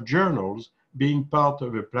notion of journals being part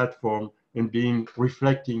of a platform and being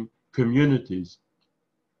reflecting communities.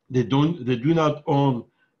 They do not own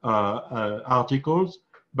articles,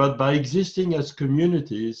 but by existing as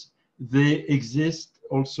communities, they exist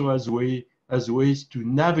also as ways to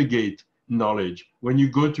navigate knowledge. When you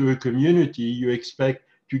go to a community, you expect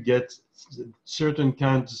to get certain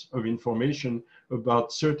kinds of information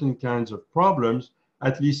about certain kinds of problems,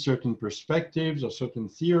 at least certain perspectives or certain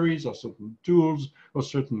theories or certain tools or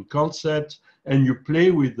certain concepts, and you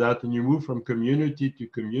play with that and you move from community to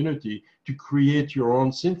community to create your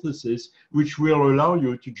own synthesis, which will allow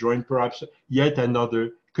you to join perhaps yet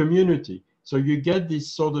another community. So you get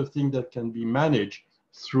this sort of thing that can be managed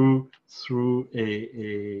through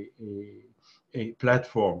a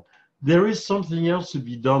platform. There is something else to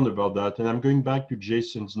be done about that, and I'm going back to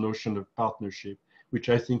Jason's notion of partnership, which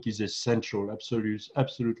I think is essential,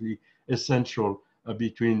 absolutely essential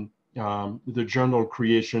between the journal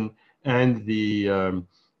creation and the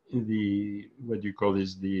what do you call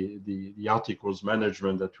this, the articles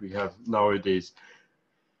management that we have nowadays.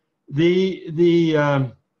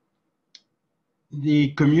 The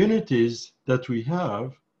communities that we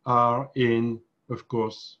have are in, of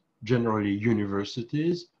course, generally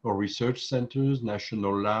universities or research centers,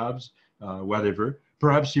 national labs, whatever.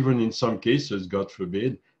 Perhaps even in some cases, God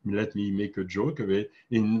forbid, let me make a joke of it,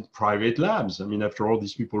 in private labs. I mean, after all,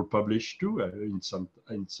 these people publish too in some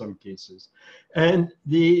cases. And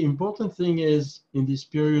the important thing is, in this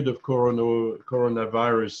period of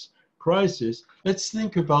coronavirus crisis, let's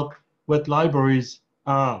think about what libraries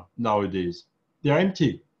are nowadays. They're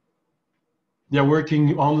empty. They're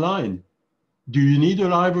working online. Do you need a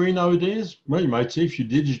library nowadays? Well, you might say if you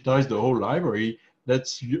digitize the whole library,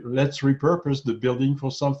 let's repurpose the building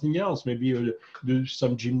for something else. Maybe do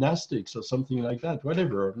some gymnastics or something like that.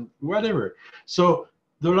 Whatever. So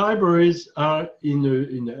the libraries are in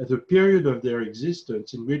the period of their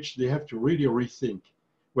existence in which they have to really rethink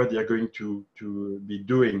what they're going to be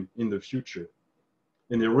doing in the future,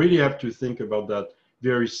 and they really have to think about that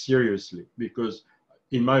very seriously. Because,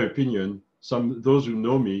 in my opinion, those who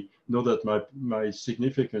know me know that my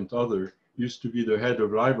significant other used to be the head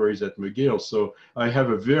of libraries at McGill, so I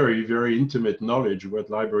have a very, very intimate knowledge of what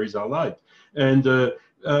libraries are like. And the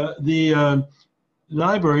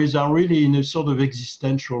libraries are really in a sort of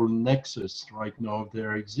existential nexus right now of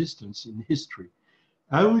their existence in history.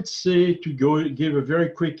 I would say, to give a very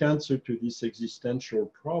quick answer to this existential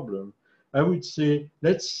problem, I would say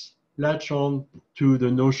let's latch on to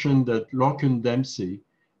the notion that Lorcan Dempsey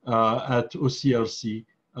at OCLC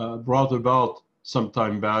brought about some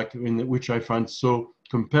time back, which I find so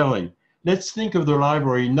compelling. Let's think of the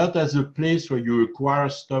library not as a place where you acquire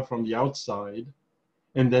stuff from the outside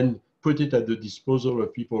and then put it at the disposal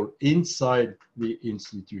of people inside the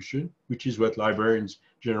institution, which is what librarians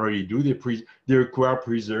generally do. They acquire,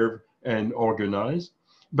 preserve, and organize.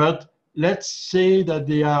 But let's say that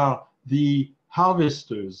they are the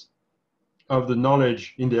harvesters of the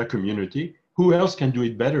knowledge in their community. Who else can do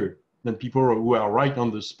it better than people who are right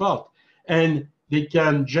on the spot? And they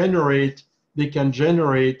can generate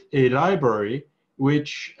a library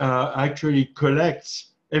which actually collects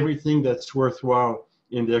everything that's worthwhile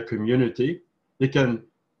in their community. They can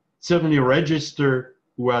certainly register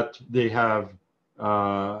what they have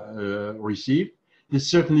received. They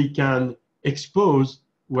certainly can expose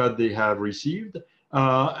what they have received,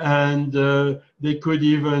 and they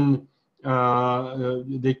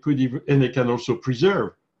can also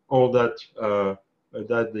preserve all that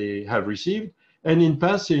that they have received. And in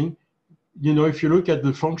passing, you know, if you look at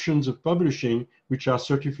the functions of publishing, which are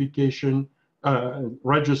certification,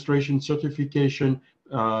 registration, certification,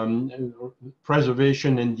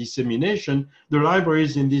 preservation, and dissemination, the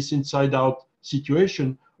libraries in this inside-out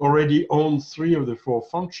situation already own 3 of the 4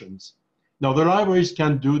 functions. Now, the libraries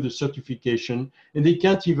can't do the certification, and they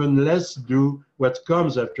can't even less do what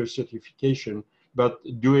comes after certification, but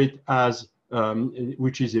do it as,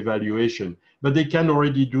 which is evaluation. But they can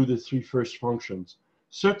already do the 3 first functions.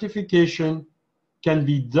 Certification can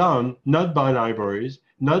be done not by libraries,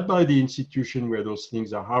 not by the institution where those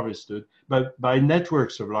things are harvested, but by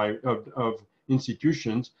networks of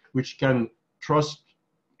institutions which can trust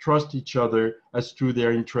each other as to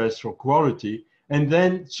their interest for quality. And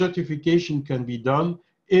then certification can be done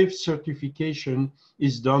if certification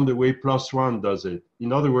is done the way +1 does it.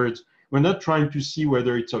 In other words, we're not trying to see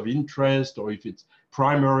whether it's of interest or if it's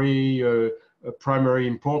primary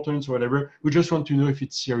importance, or whatever. We just want to know if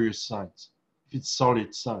it's serious science, if it's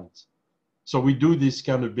solid science. So we do this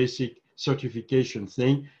kind of basic certification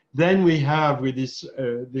thing. Then we have, with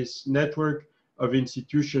this network of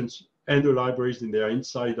institutions and the libraries in their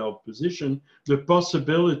inside-out position, the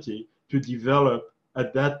possibility to develop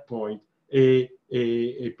at that point a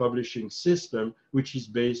publishing system which is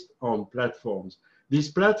based on platforms.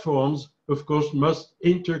 These platforms, of course, must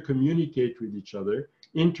intercommunicate with each other,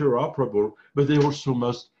 interoperable, but they also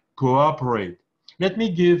must cooperate. Let me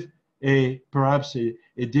give perhaps a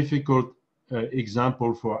difficult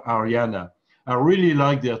example for Arianna. I really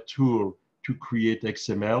like their tool to create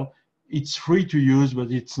XML. It's free to use,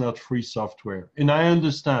 but it's not free software. And I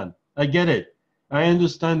understand, I get it. I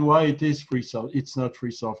understand why it is free. It's not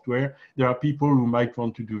free software. There are people who might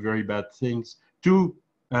want to do very bad things to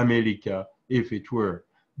AmeliCA if it were.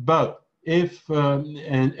 But if,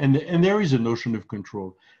 and there is a notion of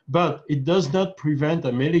control, but it does not prevent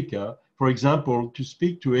AmeliCA, for example, to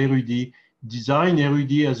speak to Érudit, design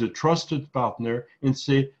Érudit as a trusted partner and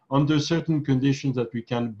say, under certain conditions that we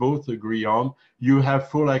can both agree on, you have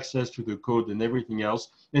full access to the code and everything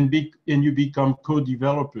else, and you become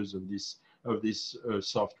co-developers of this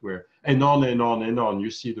software, and on and on and on.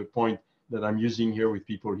 You see the point that I'm using here with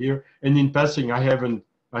people here. And in passing, I haven't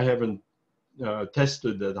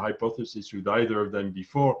tested that hypothesis with either of them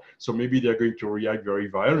before, so maybe they're going to react very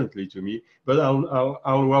violently to me, but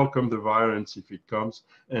I'll welcome the violence if it comes,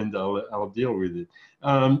 and I'll deal with it.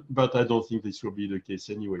 But I don't think this will be the case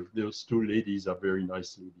anyway. Those 2 ladies are very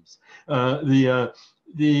nice ladies.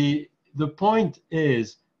 The point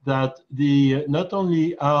is that not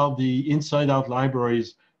only are the inside-out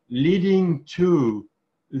libraries leading to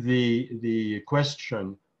the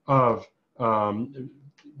question of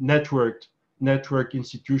network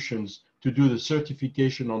institutions to do the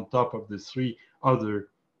certification on top of the 3 other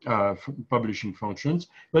publishing functions,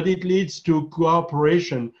 but it leads to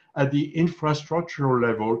cooperation at the infrastructural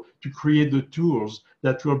level to create the tools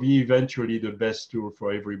that will be eventually the best tool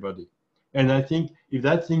for everybody. And I think if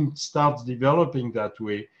that thing starts developing that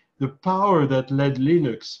way, the power that led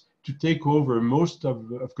Linux to take over most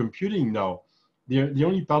of computing now, the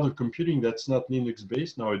only part of computing that's not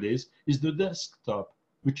Linux-based nowadays is the desktop,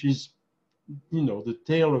 which is, you know, the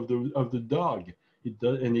tail of the dog.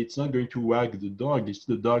 And it's not going to wag the dog, it's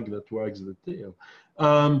the dog that wags the tail.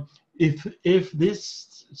 If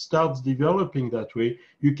this starts developing that way,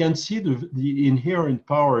 you can see the inherent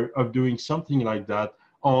power of doing something like that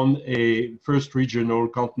on a first regional,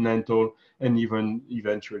 continental, and even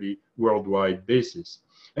eventually worldwide basis.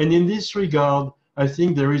 And in this regard, I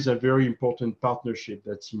think there is a very important partnership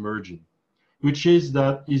that's emerging, which is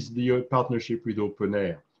the partnership with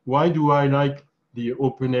OpenAIRE. Why do I like the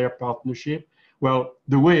OpenAIRE partnership? Well,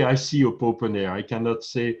 the way I see OpenAIRE, I cannot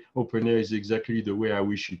say OpenAIRE is exactly the way I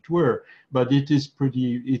wish it were, but it is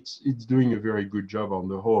it's doing a very good job on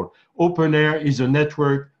the whole. OpenAIRE is a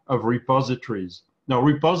network of repositories. Now,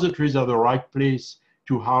 repositories are the right place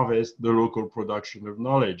to harvest the local production of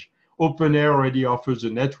knowledge. OpenAIRE already offers a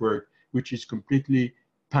network which is completely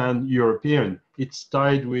pan-European. It's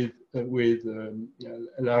tied with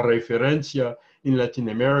La Referencia in Latin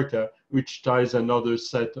America, which ties another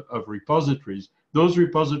set of repositories. Those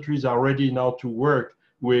repositories are ready now to work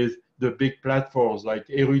with the big platforms like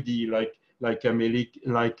Érudit, like AmeliCA,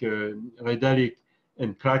 like Redalyc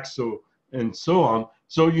and CLACSO, and so on.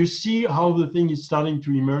 So you see how the thing is starting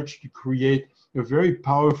to emerge to create a very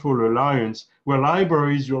powerful alliance where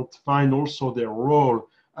libraries will find also their role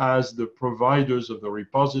as the providers of the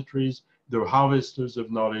repositories, the harvesters of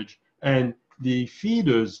knowledge, and the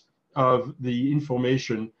feeders of the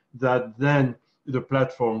information that then the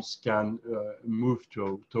platforms can move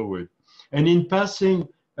toward. And in passing,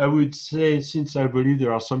 I would say, since I believe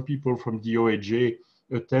there are some people from the OAJ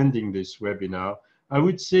attending this webinar, I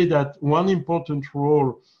would say that one important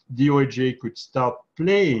role the OAJ could start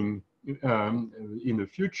playing in the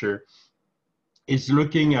future is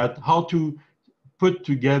looking at how to put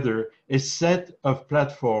together a set of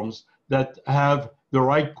platforms that have the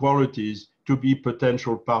right qualities to be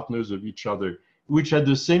potential partners of each other, which at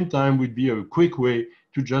the same time would be a quick way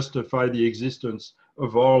to justify the existence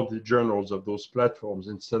of all the journals of those platforms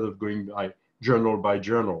instead of going by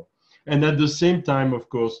journal. And at the same time, of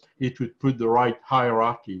course, it would put the right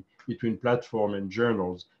hierarchy between platform and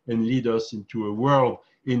journals and lead us into a world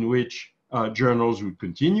in which journals would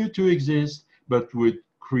continue to exist, but would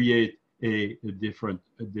create a different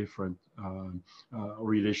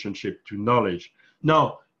relationship to knowledge.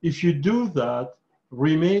 Now, if you do that,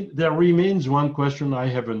 there remains one question I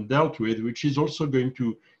haven't dealt with, which is also going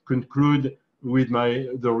to conclude with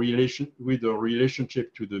the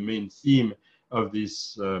relationship to the main theme of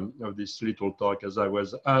this little talk, as I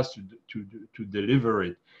was asked to deliver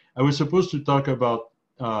it. I was supposed to talk about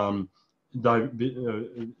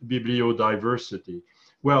bibliodiversity.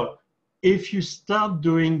 Well, if you start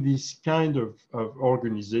doing this kind of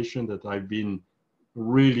organization that I've been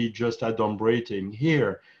really just adumbrating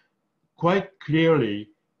here, quite clearly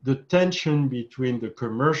the tension between the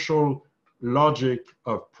commercial logic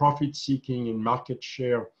of profit seeking and market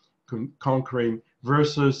share conquering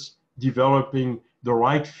versus developing the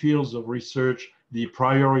right fields of research, the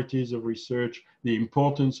priorities of research, the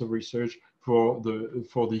importance of research for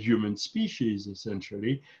the human species,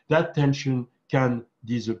 essentially, that tension can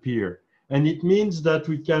disappear. And it means that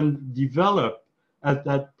we can develop at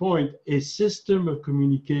that point a system of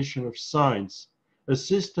communication of science, a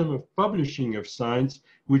system of publishing of science,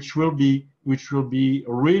 which will be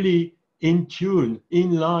really in tune,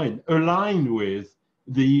 in line, aligned with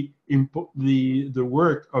the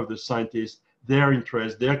work of the scientists, their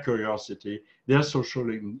interest, their curiosity, their social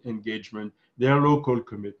engagement, their local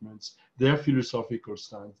commitments, their philosophical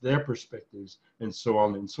stance, their perspectives, and so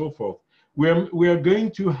on and so forth. We are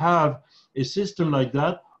going to have a system like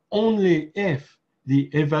that only if the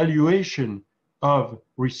evaluation of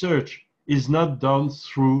research is not done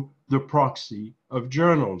through the proxy of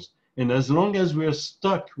journals. And as long as we are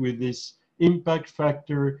stuck with this impact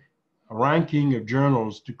factor ranking of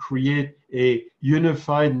journals to create a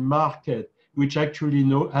unified market, which actually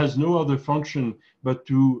has no other function but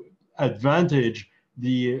to advantage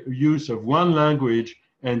the use of one language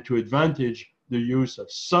and to advantage the use of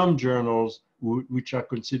some journals which are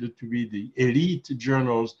considered to be the elite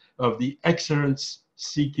journals of the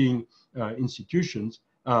excellence-seeking institutions,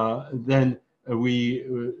 then we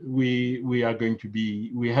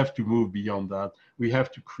have to move beyond that. We have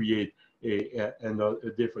to create a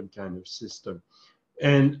different kind of system,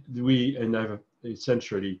 and I've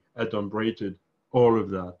essentially adumbrated all of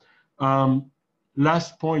that.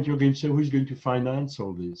 Last point, you're going to say, who's going to finance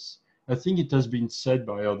all this? I think it has been said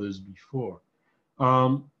by others before.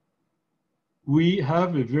 We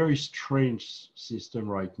have a very strange system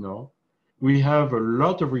right now. We have a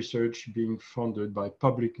lot of research being funded by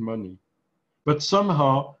public money, but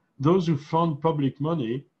somehow those who fund public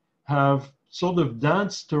money have sort of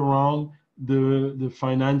danced around the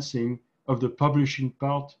financing of the publishing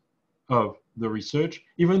part of the research,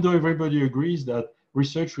 even though everybody agrees that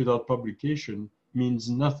research without publication means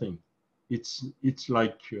nothing. It's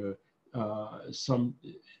like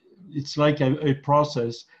it's like a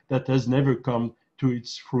process that has never come to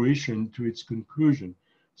its fruition, to its conclusion.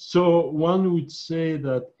 So one would say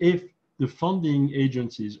that if the funding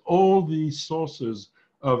agencies, all these sources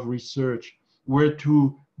of research, were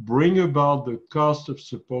to bring about the cost of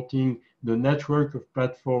supporting the network of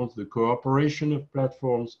platforms, the cooperation of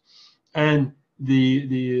platforms, and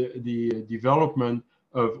the development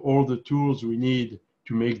of all the tools we need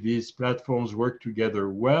to make these platforms work together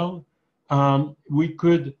well, we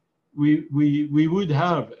would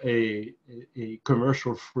have a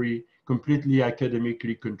commercial-free, completely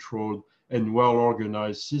academically controlled and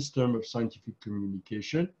well-organized system of scientific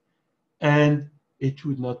communication, and it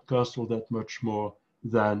would not cost all that much more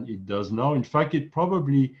than it does now. In fact, it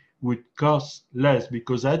probably would cost less,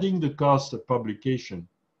 because adding the cost of publication,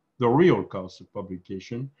 the real cost of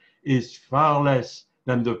publication, is far less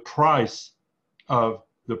than the price of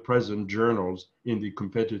the present journals in the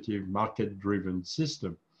competitive market-driven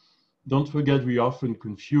system. Don't forget, we often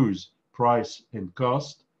confuse price and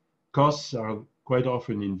cost. Costs are quite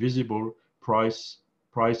often invisible.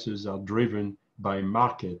 Prices are driven by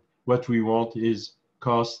market. What we want is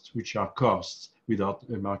costs which are costs without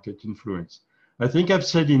a market influence. I think I've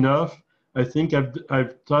said enough. I think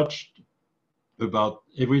I've touched about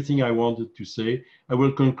everything I wanted to say. I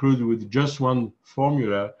will conclude with just one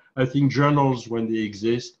formula. I think journals, when they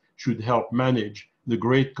exist, should help manage the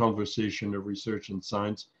great conversation of research and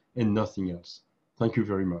science, and nothing else. Thank you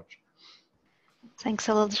very much. Thanks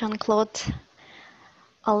a lot, Jean-Claude.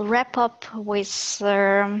 I'll wrap up with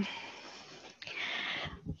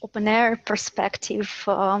OpenAIRE perspective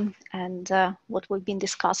and what we've been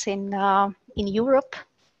discussing in Europe.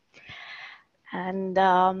 And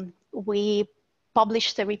we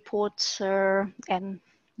published a report, and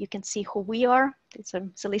you can see who we are. It's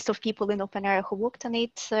a list of people in OpenAIRE who worked on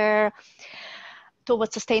it,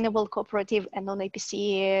 towards sustainable, cooperative, and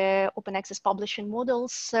non-APC open access publishing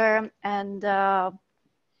models. And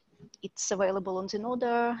it's available on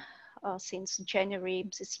Zenodo since January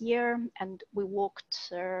this year. And we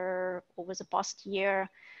worked over the past year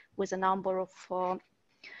with a number of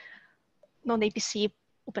non-APC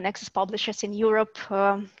open access publishers in Europe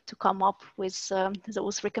to come up with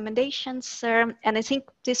those recommendations. And I think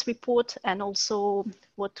this report, and also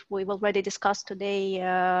what we've already discussed today,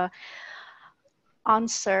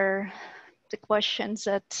 answer the questions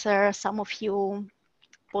that some of you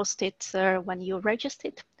posted when you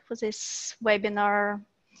registered for this webinar.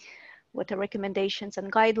 What are recommendations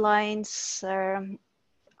and guidelines?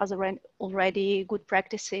 Are there already good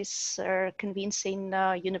practices convincing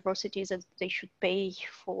universities that they should pay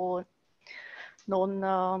for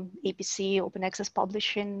non-APC open access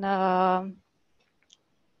publishing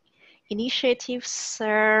initiatives?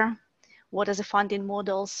 What are the funding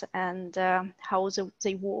models, and how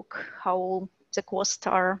they work, how the costs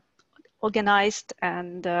are organized,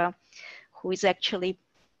 and who is actually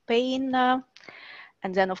paying?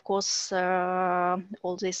 And then, of course,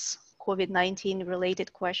 all these COVID-19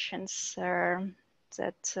 related questions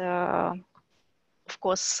that, of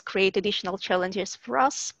course, create additional challenges for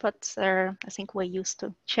us, but I think we're used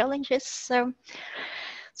to challenges.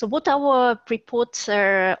 So what our report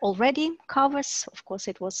already covers, of course,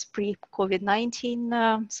 it was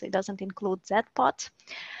pre-COVID-19, so it doesn't include that part,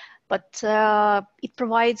 but it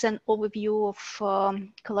provides an overview of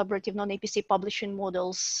collaborative non-APC publishing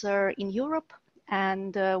models in Europe,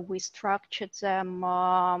 and we structured them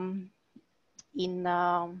in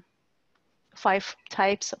 5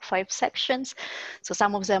 types, 5 sections. So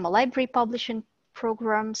some of them are library publishing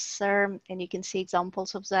programs, and you can see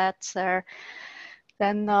examples of that.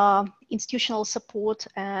 Then institutional support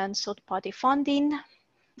and third-party funding,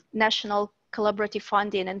 national collaborative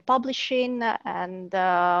funding and publishing, and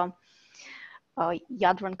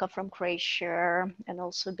Jadranka from Croatia, and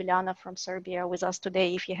also Biljana from Serbia with us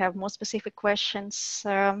today if you have more specific questions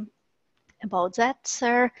about that.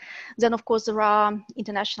 Then, of course, there are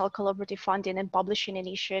international collaborative funding and publishing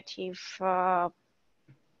initiative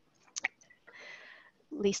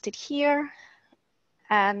listed here.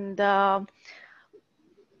 And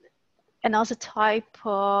another type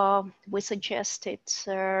we suggested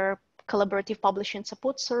collaborative publishing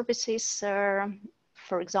support services.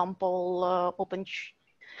 For example, Open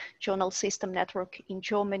Journal System Network in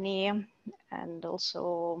Germany, and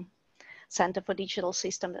also Center for Digital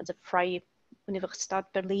Systems at the Freie Universität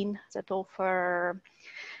Berlin that offer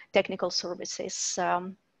technical services.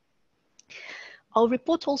 Our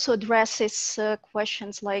report also addresses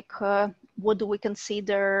questions like what do we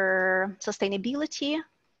consider sustainability?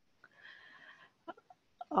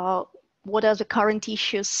 What are the current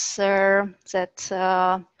issues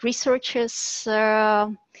that researchers,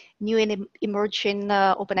 new and emerging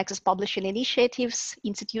open access publishing initiatives,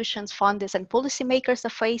 institutions, funders, and policymakers are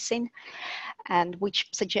facing, and which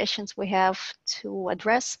suggestions we have to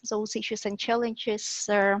address those issues and challenges,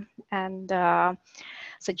 and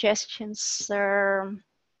suggestions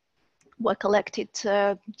were collected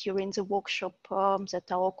during the workshop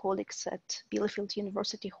that our colleagues at Bielefeld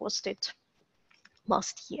University hosted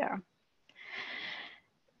last year.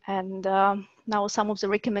 And now some of the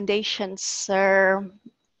recommendations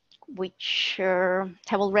which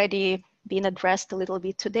have already been addressed a little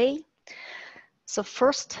bit today. So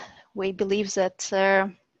first, we believe that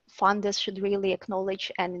funders should really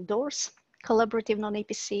acknowledge and endorse collaborative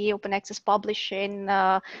non-APC open access publishing,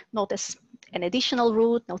 not as an additional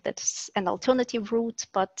route, not as an alternative route,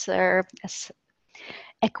 but as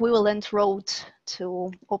equivalent route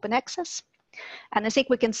to open access. And I think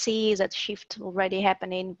we can see that shift already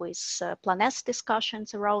happening with Plan S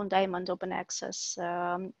discussions around Diamond open access,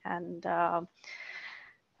 and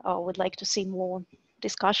would like to see more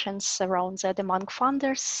discussions around that among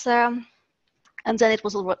funders. And then it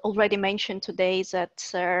was already mentioned today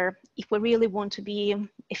that if we really want to be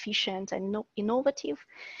efficient and innovative,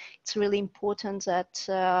 it's really important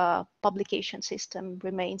that publication system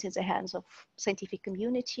remains in the hands of scientific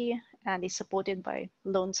community and is supported by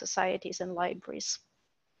learned societies and libraries.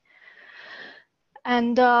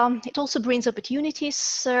 And it also brings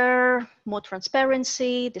opportunities, more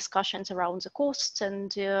transparency, discussions around the costs.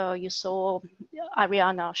 And you saw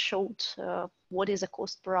Arianna showed what is the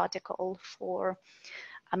cost per article for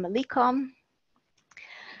AmeliCA.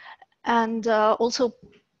 And also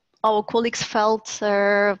our colleagues felt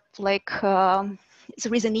like there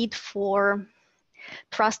is a need for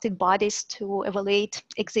trusted bodies to evaluate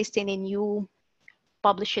existing and new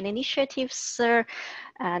publishing initiatives.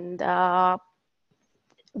 And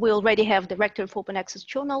we already have the Director of Open Access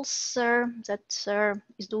Journals that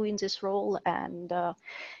is doing this role, and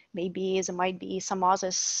maybe there might be some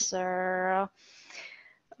others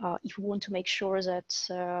if we want to make sure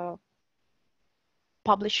that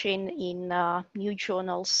publishing in new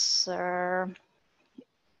journals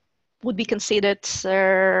would be considered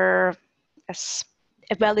as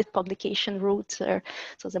a valid publication route.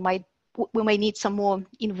 So we might need some more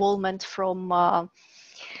involvement from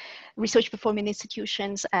research performing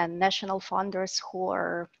institutions and national funders who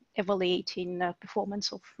are evaluating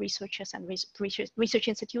performance of researchers and research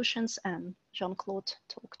institutions. And Jean-Claude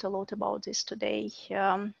talked a lot about this today.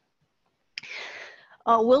 We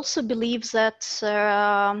also believe that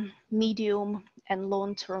medium and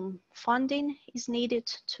long-term funding is needed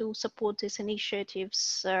to support these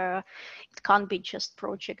initiatives. It can't be just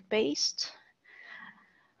project-based.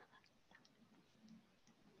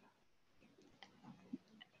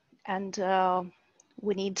 And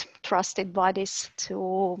we need trusted bodies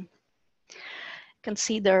to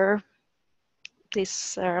consider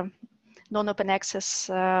these non-open access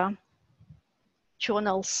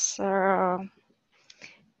journals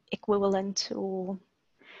equivalent to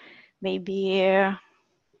maybe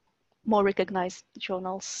more recognized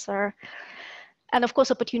journals. And of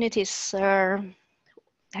course, opportunities have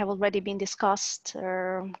already been discussed,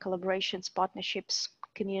 collaborations, partnerships,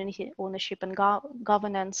 community ownership and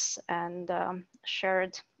governance, and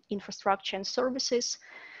shared infrastructure and services,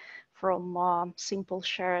 from simple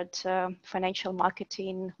shared financial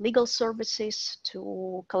marketing, legal services,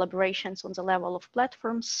 to collaborations on the level of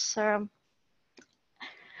platforms,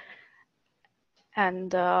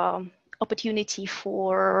 and opportunity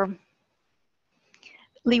for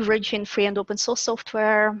leveraging free and open source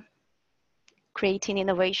software, creating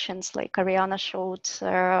innovations like Arianna showed,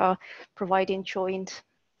 providing joint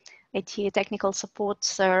IT technical support,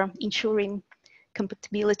 ensuring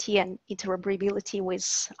compatibility and interoperability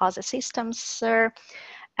with other systems,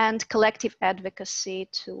 and collective advocacy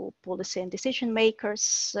to policy and decision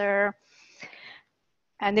makers.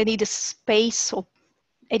 And they need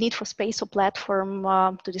a need for space or platform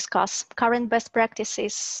to discuss current best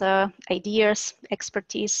practices, ideas,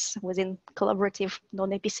 expertise within collaborative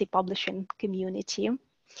non-APC publishing community.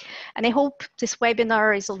 And I hope this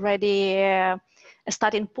webinar is already a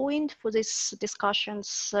starting point for these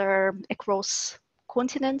discussions across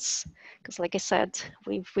continents, because like I said,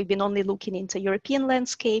 we've been only looking into European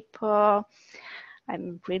landscape.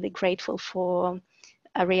 I'm really grateful for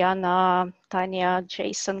Arianna, Tanja,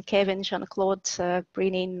 Jason, Kevin, Jean-Claude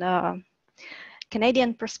bringing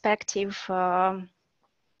Canadian perspective,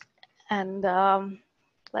 and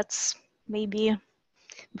let's maybe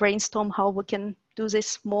brainstorm how we can do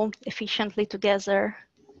this more efficiently together.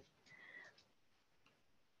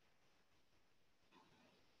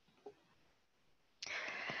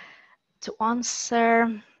 To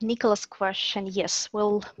answer Nicolas' question, yes,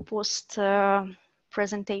 we'll post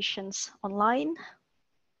presentations online.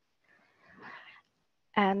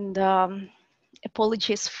 And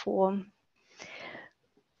apologies for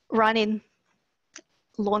running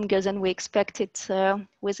longer than we expected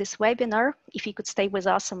with this webinar. If you could stay with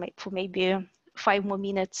us for maybe 5 more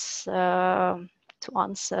minutes to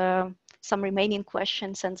answer some remaining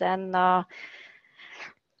questions, and then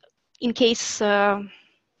in case 5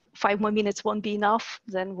 more minutes won't be enough,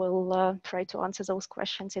 then we'll try to answer those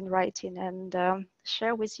questions in writing and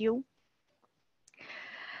share with you.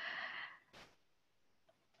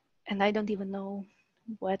 And I don't even know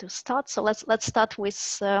where to start. So let's start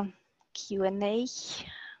with Q&A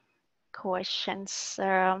questions.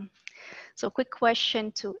 So quick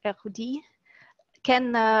question to Érudit.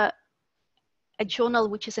 Can a journal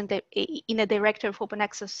which is in a directory of open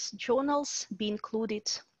access journals be included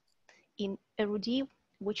in Érudit,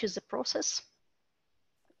 which is the process?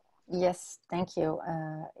 Yes, thank you,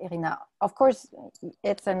 Iryna. Of course,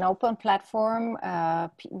 it's an open platform.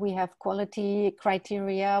 We have quality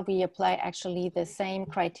criteria. We apply actually the same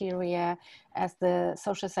criteria as the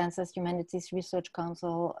Social Sciences Humanities Research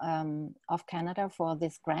Council of Canada for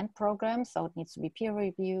this grant program. So it needs to be peer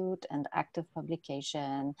reviewed and active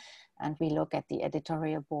publication. And we look at the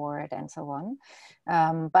editorial board and so on.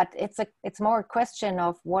 But it's more a question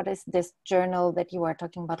of what is this journal that you are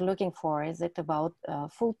talking about looking for? Is it about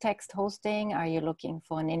full text hosting? Are you looking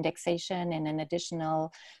for an indexation and an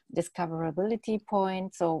additional discoverability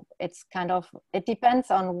point? So it's kind of, it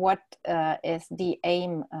depends on what is the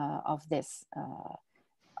aim of this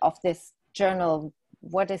journal.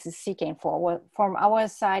 What is it seeking for? Well, from our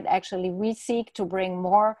side, actually, we seek to bring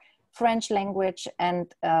more French language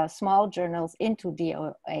and small journals into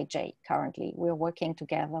DOAJ currently. We're working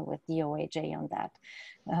together with DOAJ on that.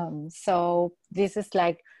 So this is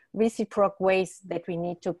like reciprocal ways that we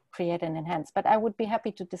need to create and enhance. But I would be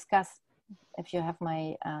happy to discuss. If you have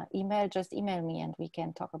my email, just email me and we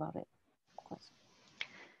can talk about it, of course.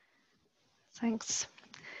 Thanks.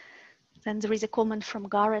 Then there is a comment from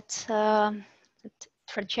Garrett. The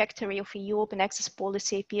trajectory of EU open access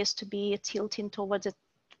policy appears to be tilting towards a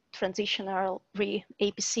transitional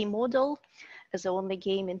APC model as the only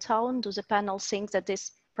game in town. Do the panel think that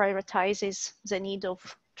this prioritizes the need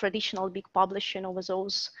of traditional big publishing over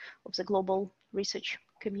those of the global research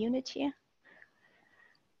community?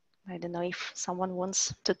 I don't know if someone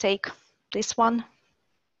wants to take this one.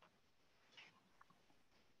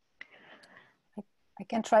 I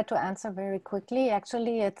can try to answer very quickly.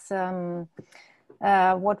 Actually, it's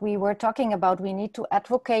what we were talking about. We need to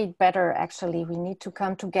advocate better, actually. We need to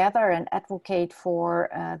come together and advocate for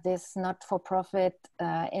this not-for-profit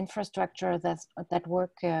infrastructure that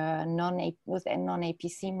work with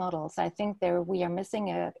non-APC models. I think we are missing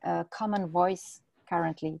a common voice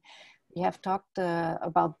currently. We have talked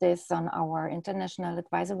about this on our International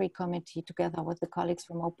Advisory Committee together with the colleagues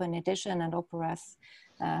from Open Edition and Operas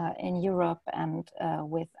in Europe and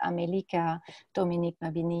with AmeliCA, Dominique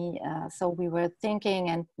Mabini. So we were thinking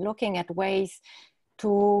and looking at ways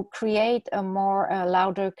to create a more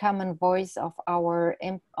louder common voice of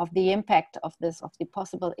the impact of this, of the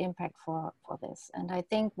possible impact for this. And I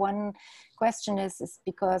think one question is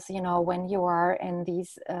because, you know, when you are in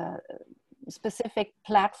these specific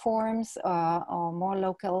platforms or more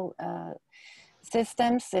local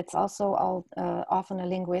systems, it's also often a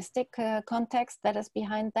linguistic context that is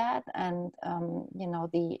behind that. And, you know,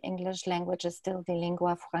 the English language is still the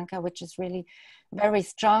lingua franca, which is really very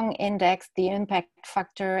strong indexed, the impact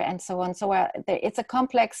factor and so on. So it's a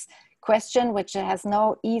complex question which has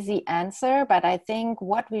no easy answer, but I think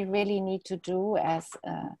what we really need to do as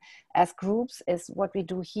groups is what we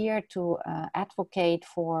do here to advocate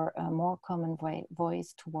for a more common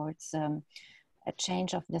voice towards a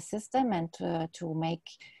change of the system and to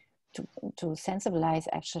sensibilize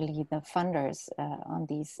actually the funders on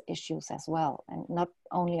these issues as well, and not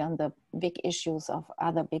only on the big issues of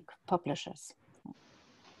other big publishers.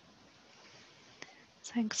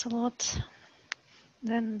 Thanks a lot.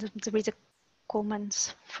 Then there is a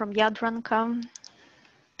comment from Jadranka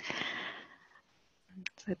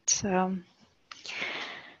that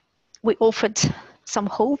we offered some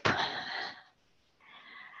hope.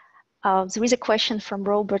 There is a question from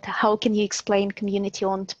Robert: how can you explain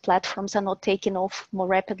community-owned platforms are not taking off more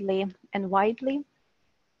rapidly and widely?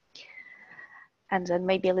 And then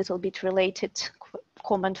maybe a little bit related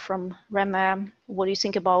comment from Rema: what do you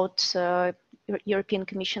think about European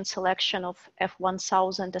Commission selection of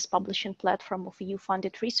F1000 as publishing platform of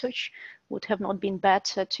EU-funded research? Would have not been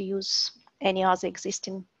better to use any other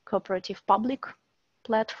existing cooperative public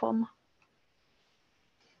platform?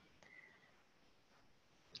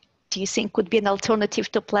 Do you think could be an alternative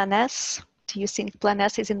to Plan S? Do you think Plan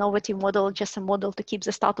S is an innovative model, just a model to keep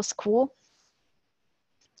the status quo?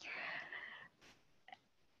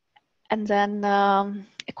 And then a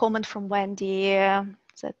comment from Wendy: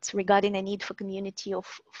 That's regarding a need for community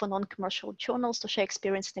for non-commercial journals to share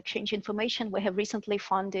experience and exchange information. We have recently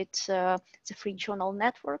funded the Free Journal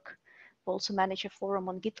Network. We also manage a forum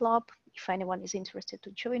on GitLab. If anyone is interested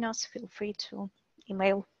to join us, feel free to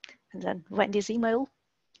email, and then Wendy's email.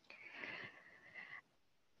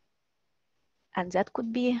 And that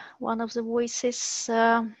could be one of the voices.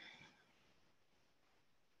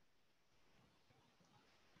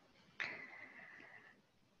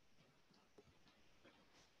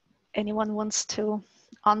 Anyone wants to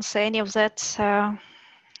answer any of that?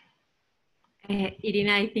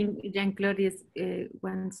 Iryna, I think Jean-Claude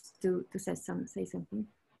wants to say something.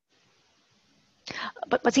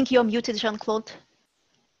 But I think you're muted, Jean-Claude.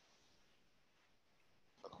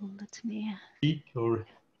 Let me.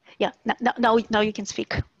 Yeah, now you can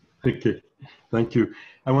speak. Okay, thank you.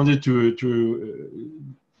 I wanted to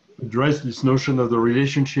address this notion of the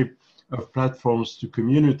relationship of platforms to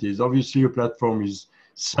communities. Obviously, a platform is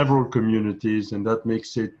several communities, and that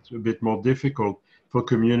makes it a bit more difficult for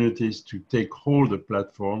communities to take hold of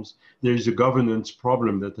platforms. There is a governance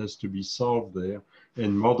problem that has to be solved there,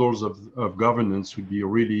 and models of governance would be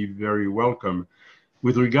really very welcome.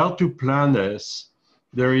 With regard to Plan S,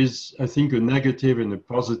 there is, I think, a negative and a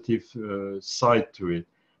positive side to it.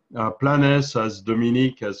 Plan S, as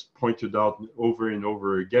Dominique has pointed out over and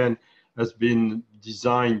over again, has been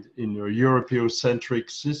designed in a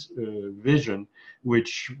Europeocentric vision,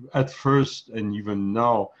 which at first and even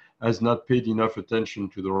now has not paid enough attention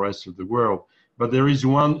to the rest of the world. But there is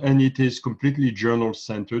one, and it is completely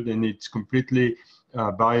journal-centered, and it's completely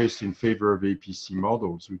biased in favor of APC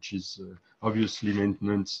models, which is obviously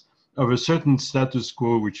maintenance of a certain status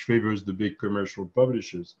quo which favors the big commercial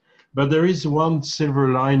publishers. But there is one silver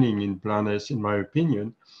lining in Plan S, in my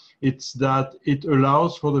opinion. It's that it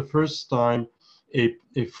allows for the first time a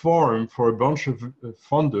forum for a bunch of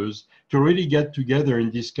funders to really get together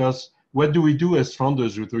and discuss what do we do as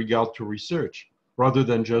funders with regard to research, rather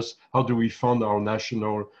than just how do we fund our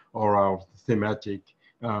national or our thematic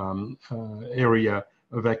area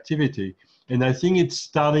of activity. And I think it's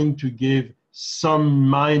starting to give some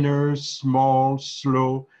minor, small,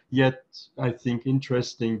 slow, yet I think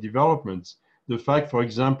interesting developments. The fact, for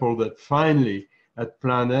example, that finally at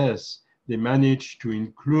Plan S, they managed to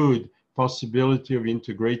include possibility of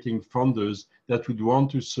integrating funders that would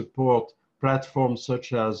want to support platforms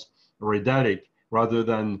such as Redalyc, rather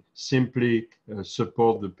than simply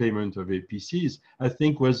support the payment of APCs, I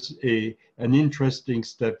think was an interesting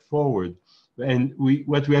step forward. And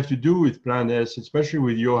what we have to do with Plan S, especially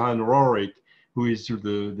with Johan Rorik, who is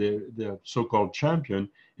the so-called champion,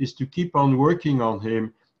 is to keep on working on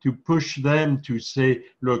him to push them to say,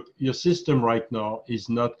 look, your system right now is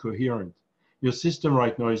not coherent. Your system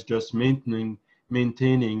right now is just maintaining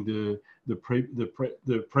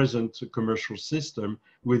the present commercial system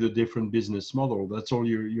with a different business model. That's all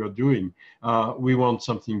you're doing. We want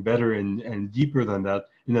something better and deeper than that,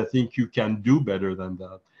 and I think you can do better than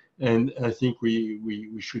that. And I think we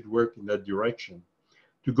should work in that direction.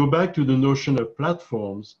 To go back to the notion of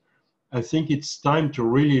platforms, I think it's time to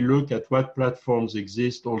really look at what platforms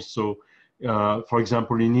exist also, for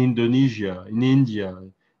example, in Indonesia, in India,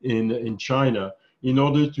 in China, in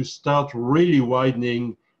order to start really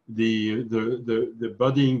widening the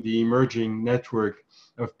budding, the emerging network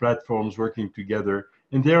of platforms working together.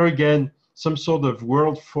 And there again, some sort of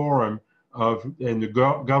world forum and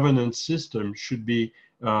the governance system should be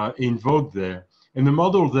invoked there. And the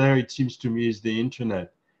model there, it seems to me, is the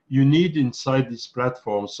internet. You need inside this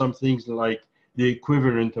platform some things like the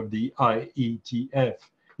equivalent of the IETF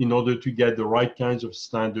in order to get the right kinds of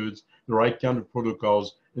standards, the right kind of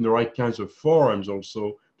protocols, and the right kinds of forums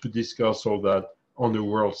also to discuss all that on a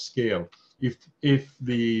world scale. If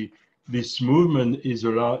this movement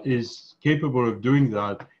is capable of doing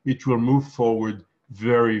that, it will move forward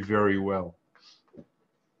very, very well.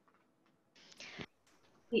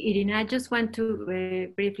 Iryna, I just want to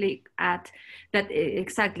briefly add that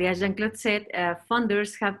exactly as Jean-Claude said,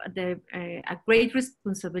 funders have a great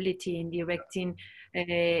responsibility in directing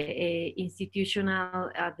institutional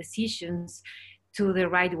decisions to the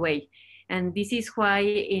right way. And this is why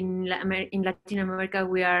in Latin America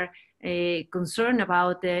we are concerned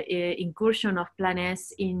about the incursion of Plan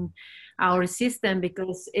S in our system,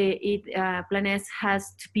 because Plan S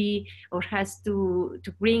has to be, or has to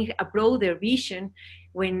bring a broader vision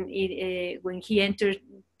when he entered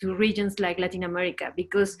to regions like Latin America,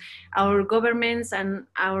 because our governments and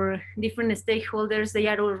our different stakeholders, they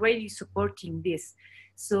are already supporting this.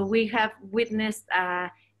 So we have witnessed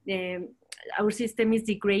our system is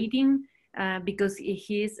degrading because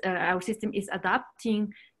our system is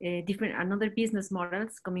adapting another business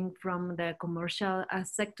models coming from the commercial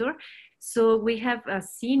sector. So we have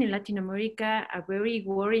seen in Latin America a very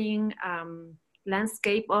worrying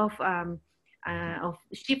landscape of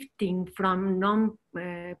shifting from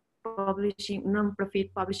non-profit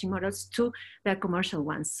publishing models to the commercial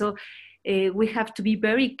ones. So we have to be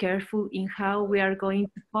very careful in how we are going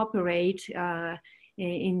to cooperate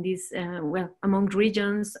in this, among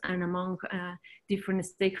regions and among different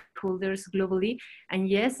stakeholders globally. And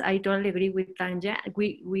yes, I totally agree with Tanja.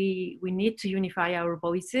 We need to unify our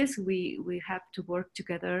voices. We have to work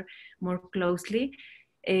together more closely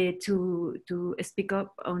to speak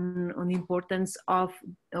up on the importance of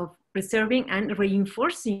preserving and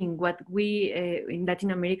reinforcing what we in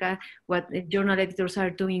Latin America, what journal editors are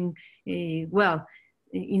doing well,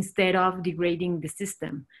 instead of degrading the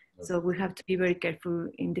system. So we have to be very careful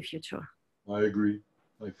in the future. I agree.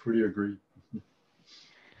 I fully agree.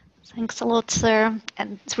 Thanks a lot, sir.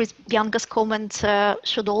 And with Bianca's comment,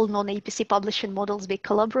 should all non-APC publishing models be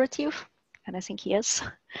collaborative? And I think yes.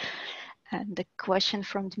 And the question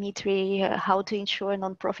from Dmitry, how to ensure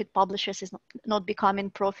non-profit publishers is not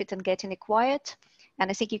becoming profit and getting acquired.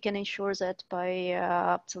 And I think you can ensure that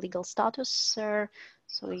by the legal status. So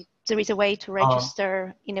there is a way to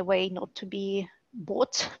register in a way not to be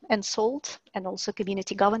bought and sold, and also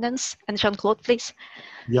community governance. And Jean-Claude, please.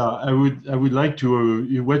 Yeah, I would like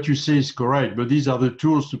to, what you say is correct, but these are the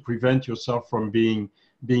tools to prevent yourself from being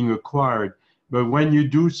acquired. But when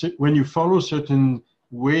you follow certain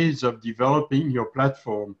ways of developing your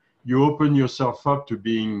platform, you open yourself up to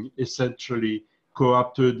being essentially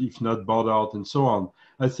co-opted, if not bought out, and so on.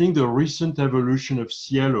 I think the recent evolution of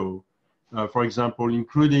Cielo, for example,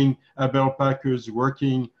 including Abel Packers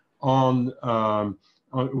working on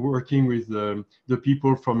working with the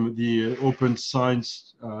people from the Open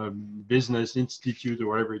Science Business Institute, or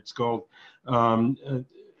whatever it's called,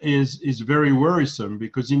 is very worrisome,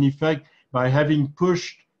 because in effect, by having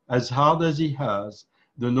pushed as hard as he has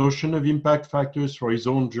the notion of impact factors for his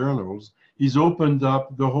own journals, he's opened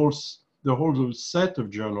up the whole set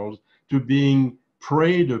of journals to being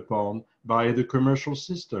preyed upon by the commercial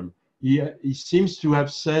system. He seems to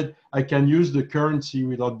have said, I can use the currency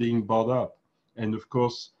without being bought up. And of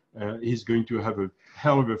course, he's going to have a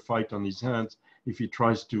hell of a fight on his hands if he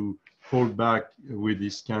tries to hold back with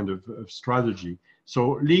this kind of strategy.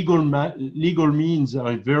 So legal means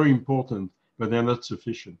are very important, but they're not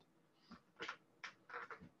sufficient.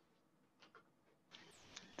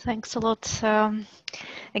 Thanks a lot.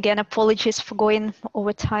 Again, apologies for going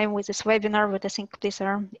over time with this webinar, but I think these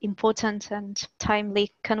are important and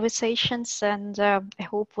timely conversations, and I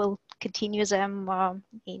hope we'll continue them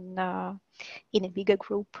in a bigger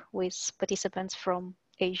group with participants from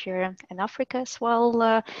Asia and Africa as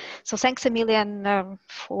well. So thanks, Amelia,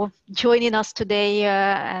 for joining us today,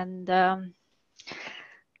 and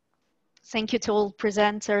thank you to all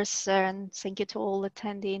presenters, and thank you to all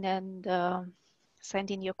attending and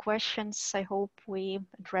send in your questions. I hope we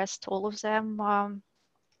addressed all of them.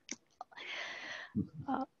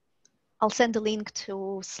 I'll send a link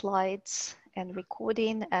to slides and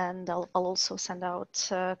recording, and I'll also send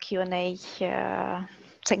out Q&A.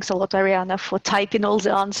 Thanks a lot, Arianna, for typing all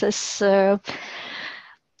the answers.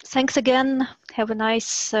 Thanks again. Have a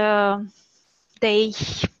nice day,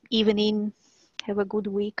 evening. Have a good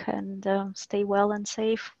week, and stay well and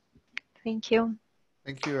safe. Thank you.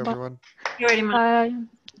 Thank you, everyone. Thank you very much.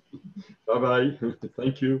 Bye. Bye-bye.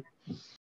 Thank you.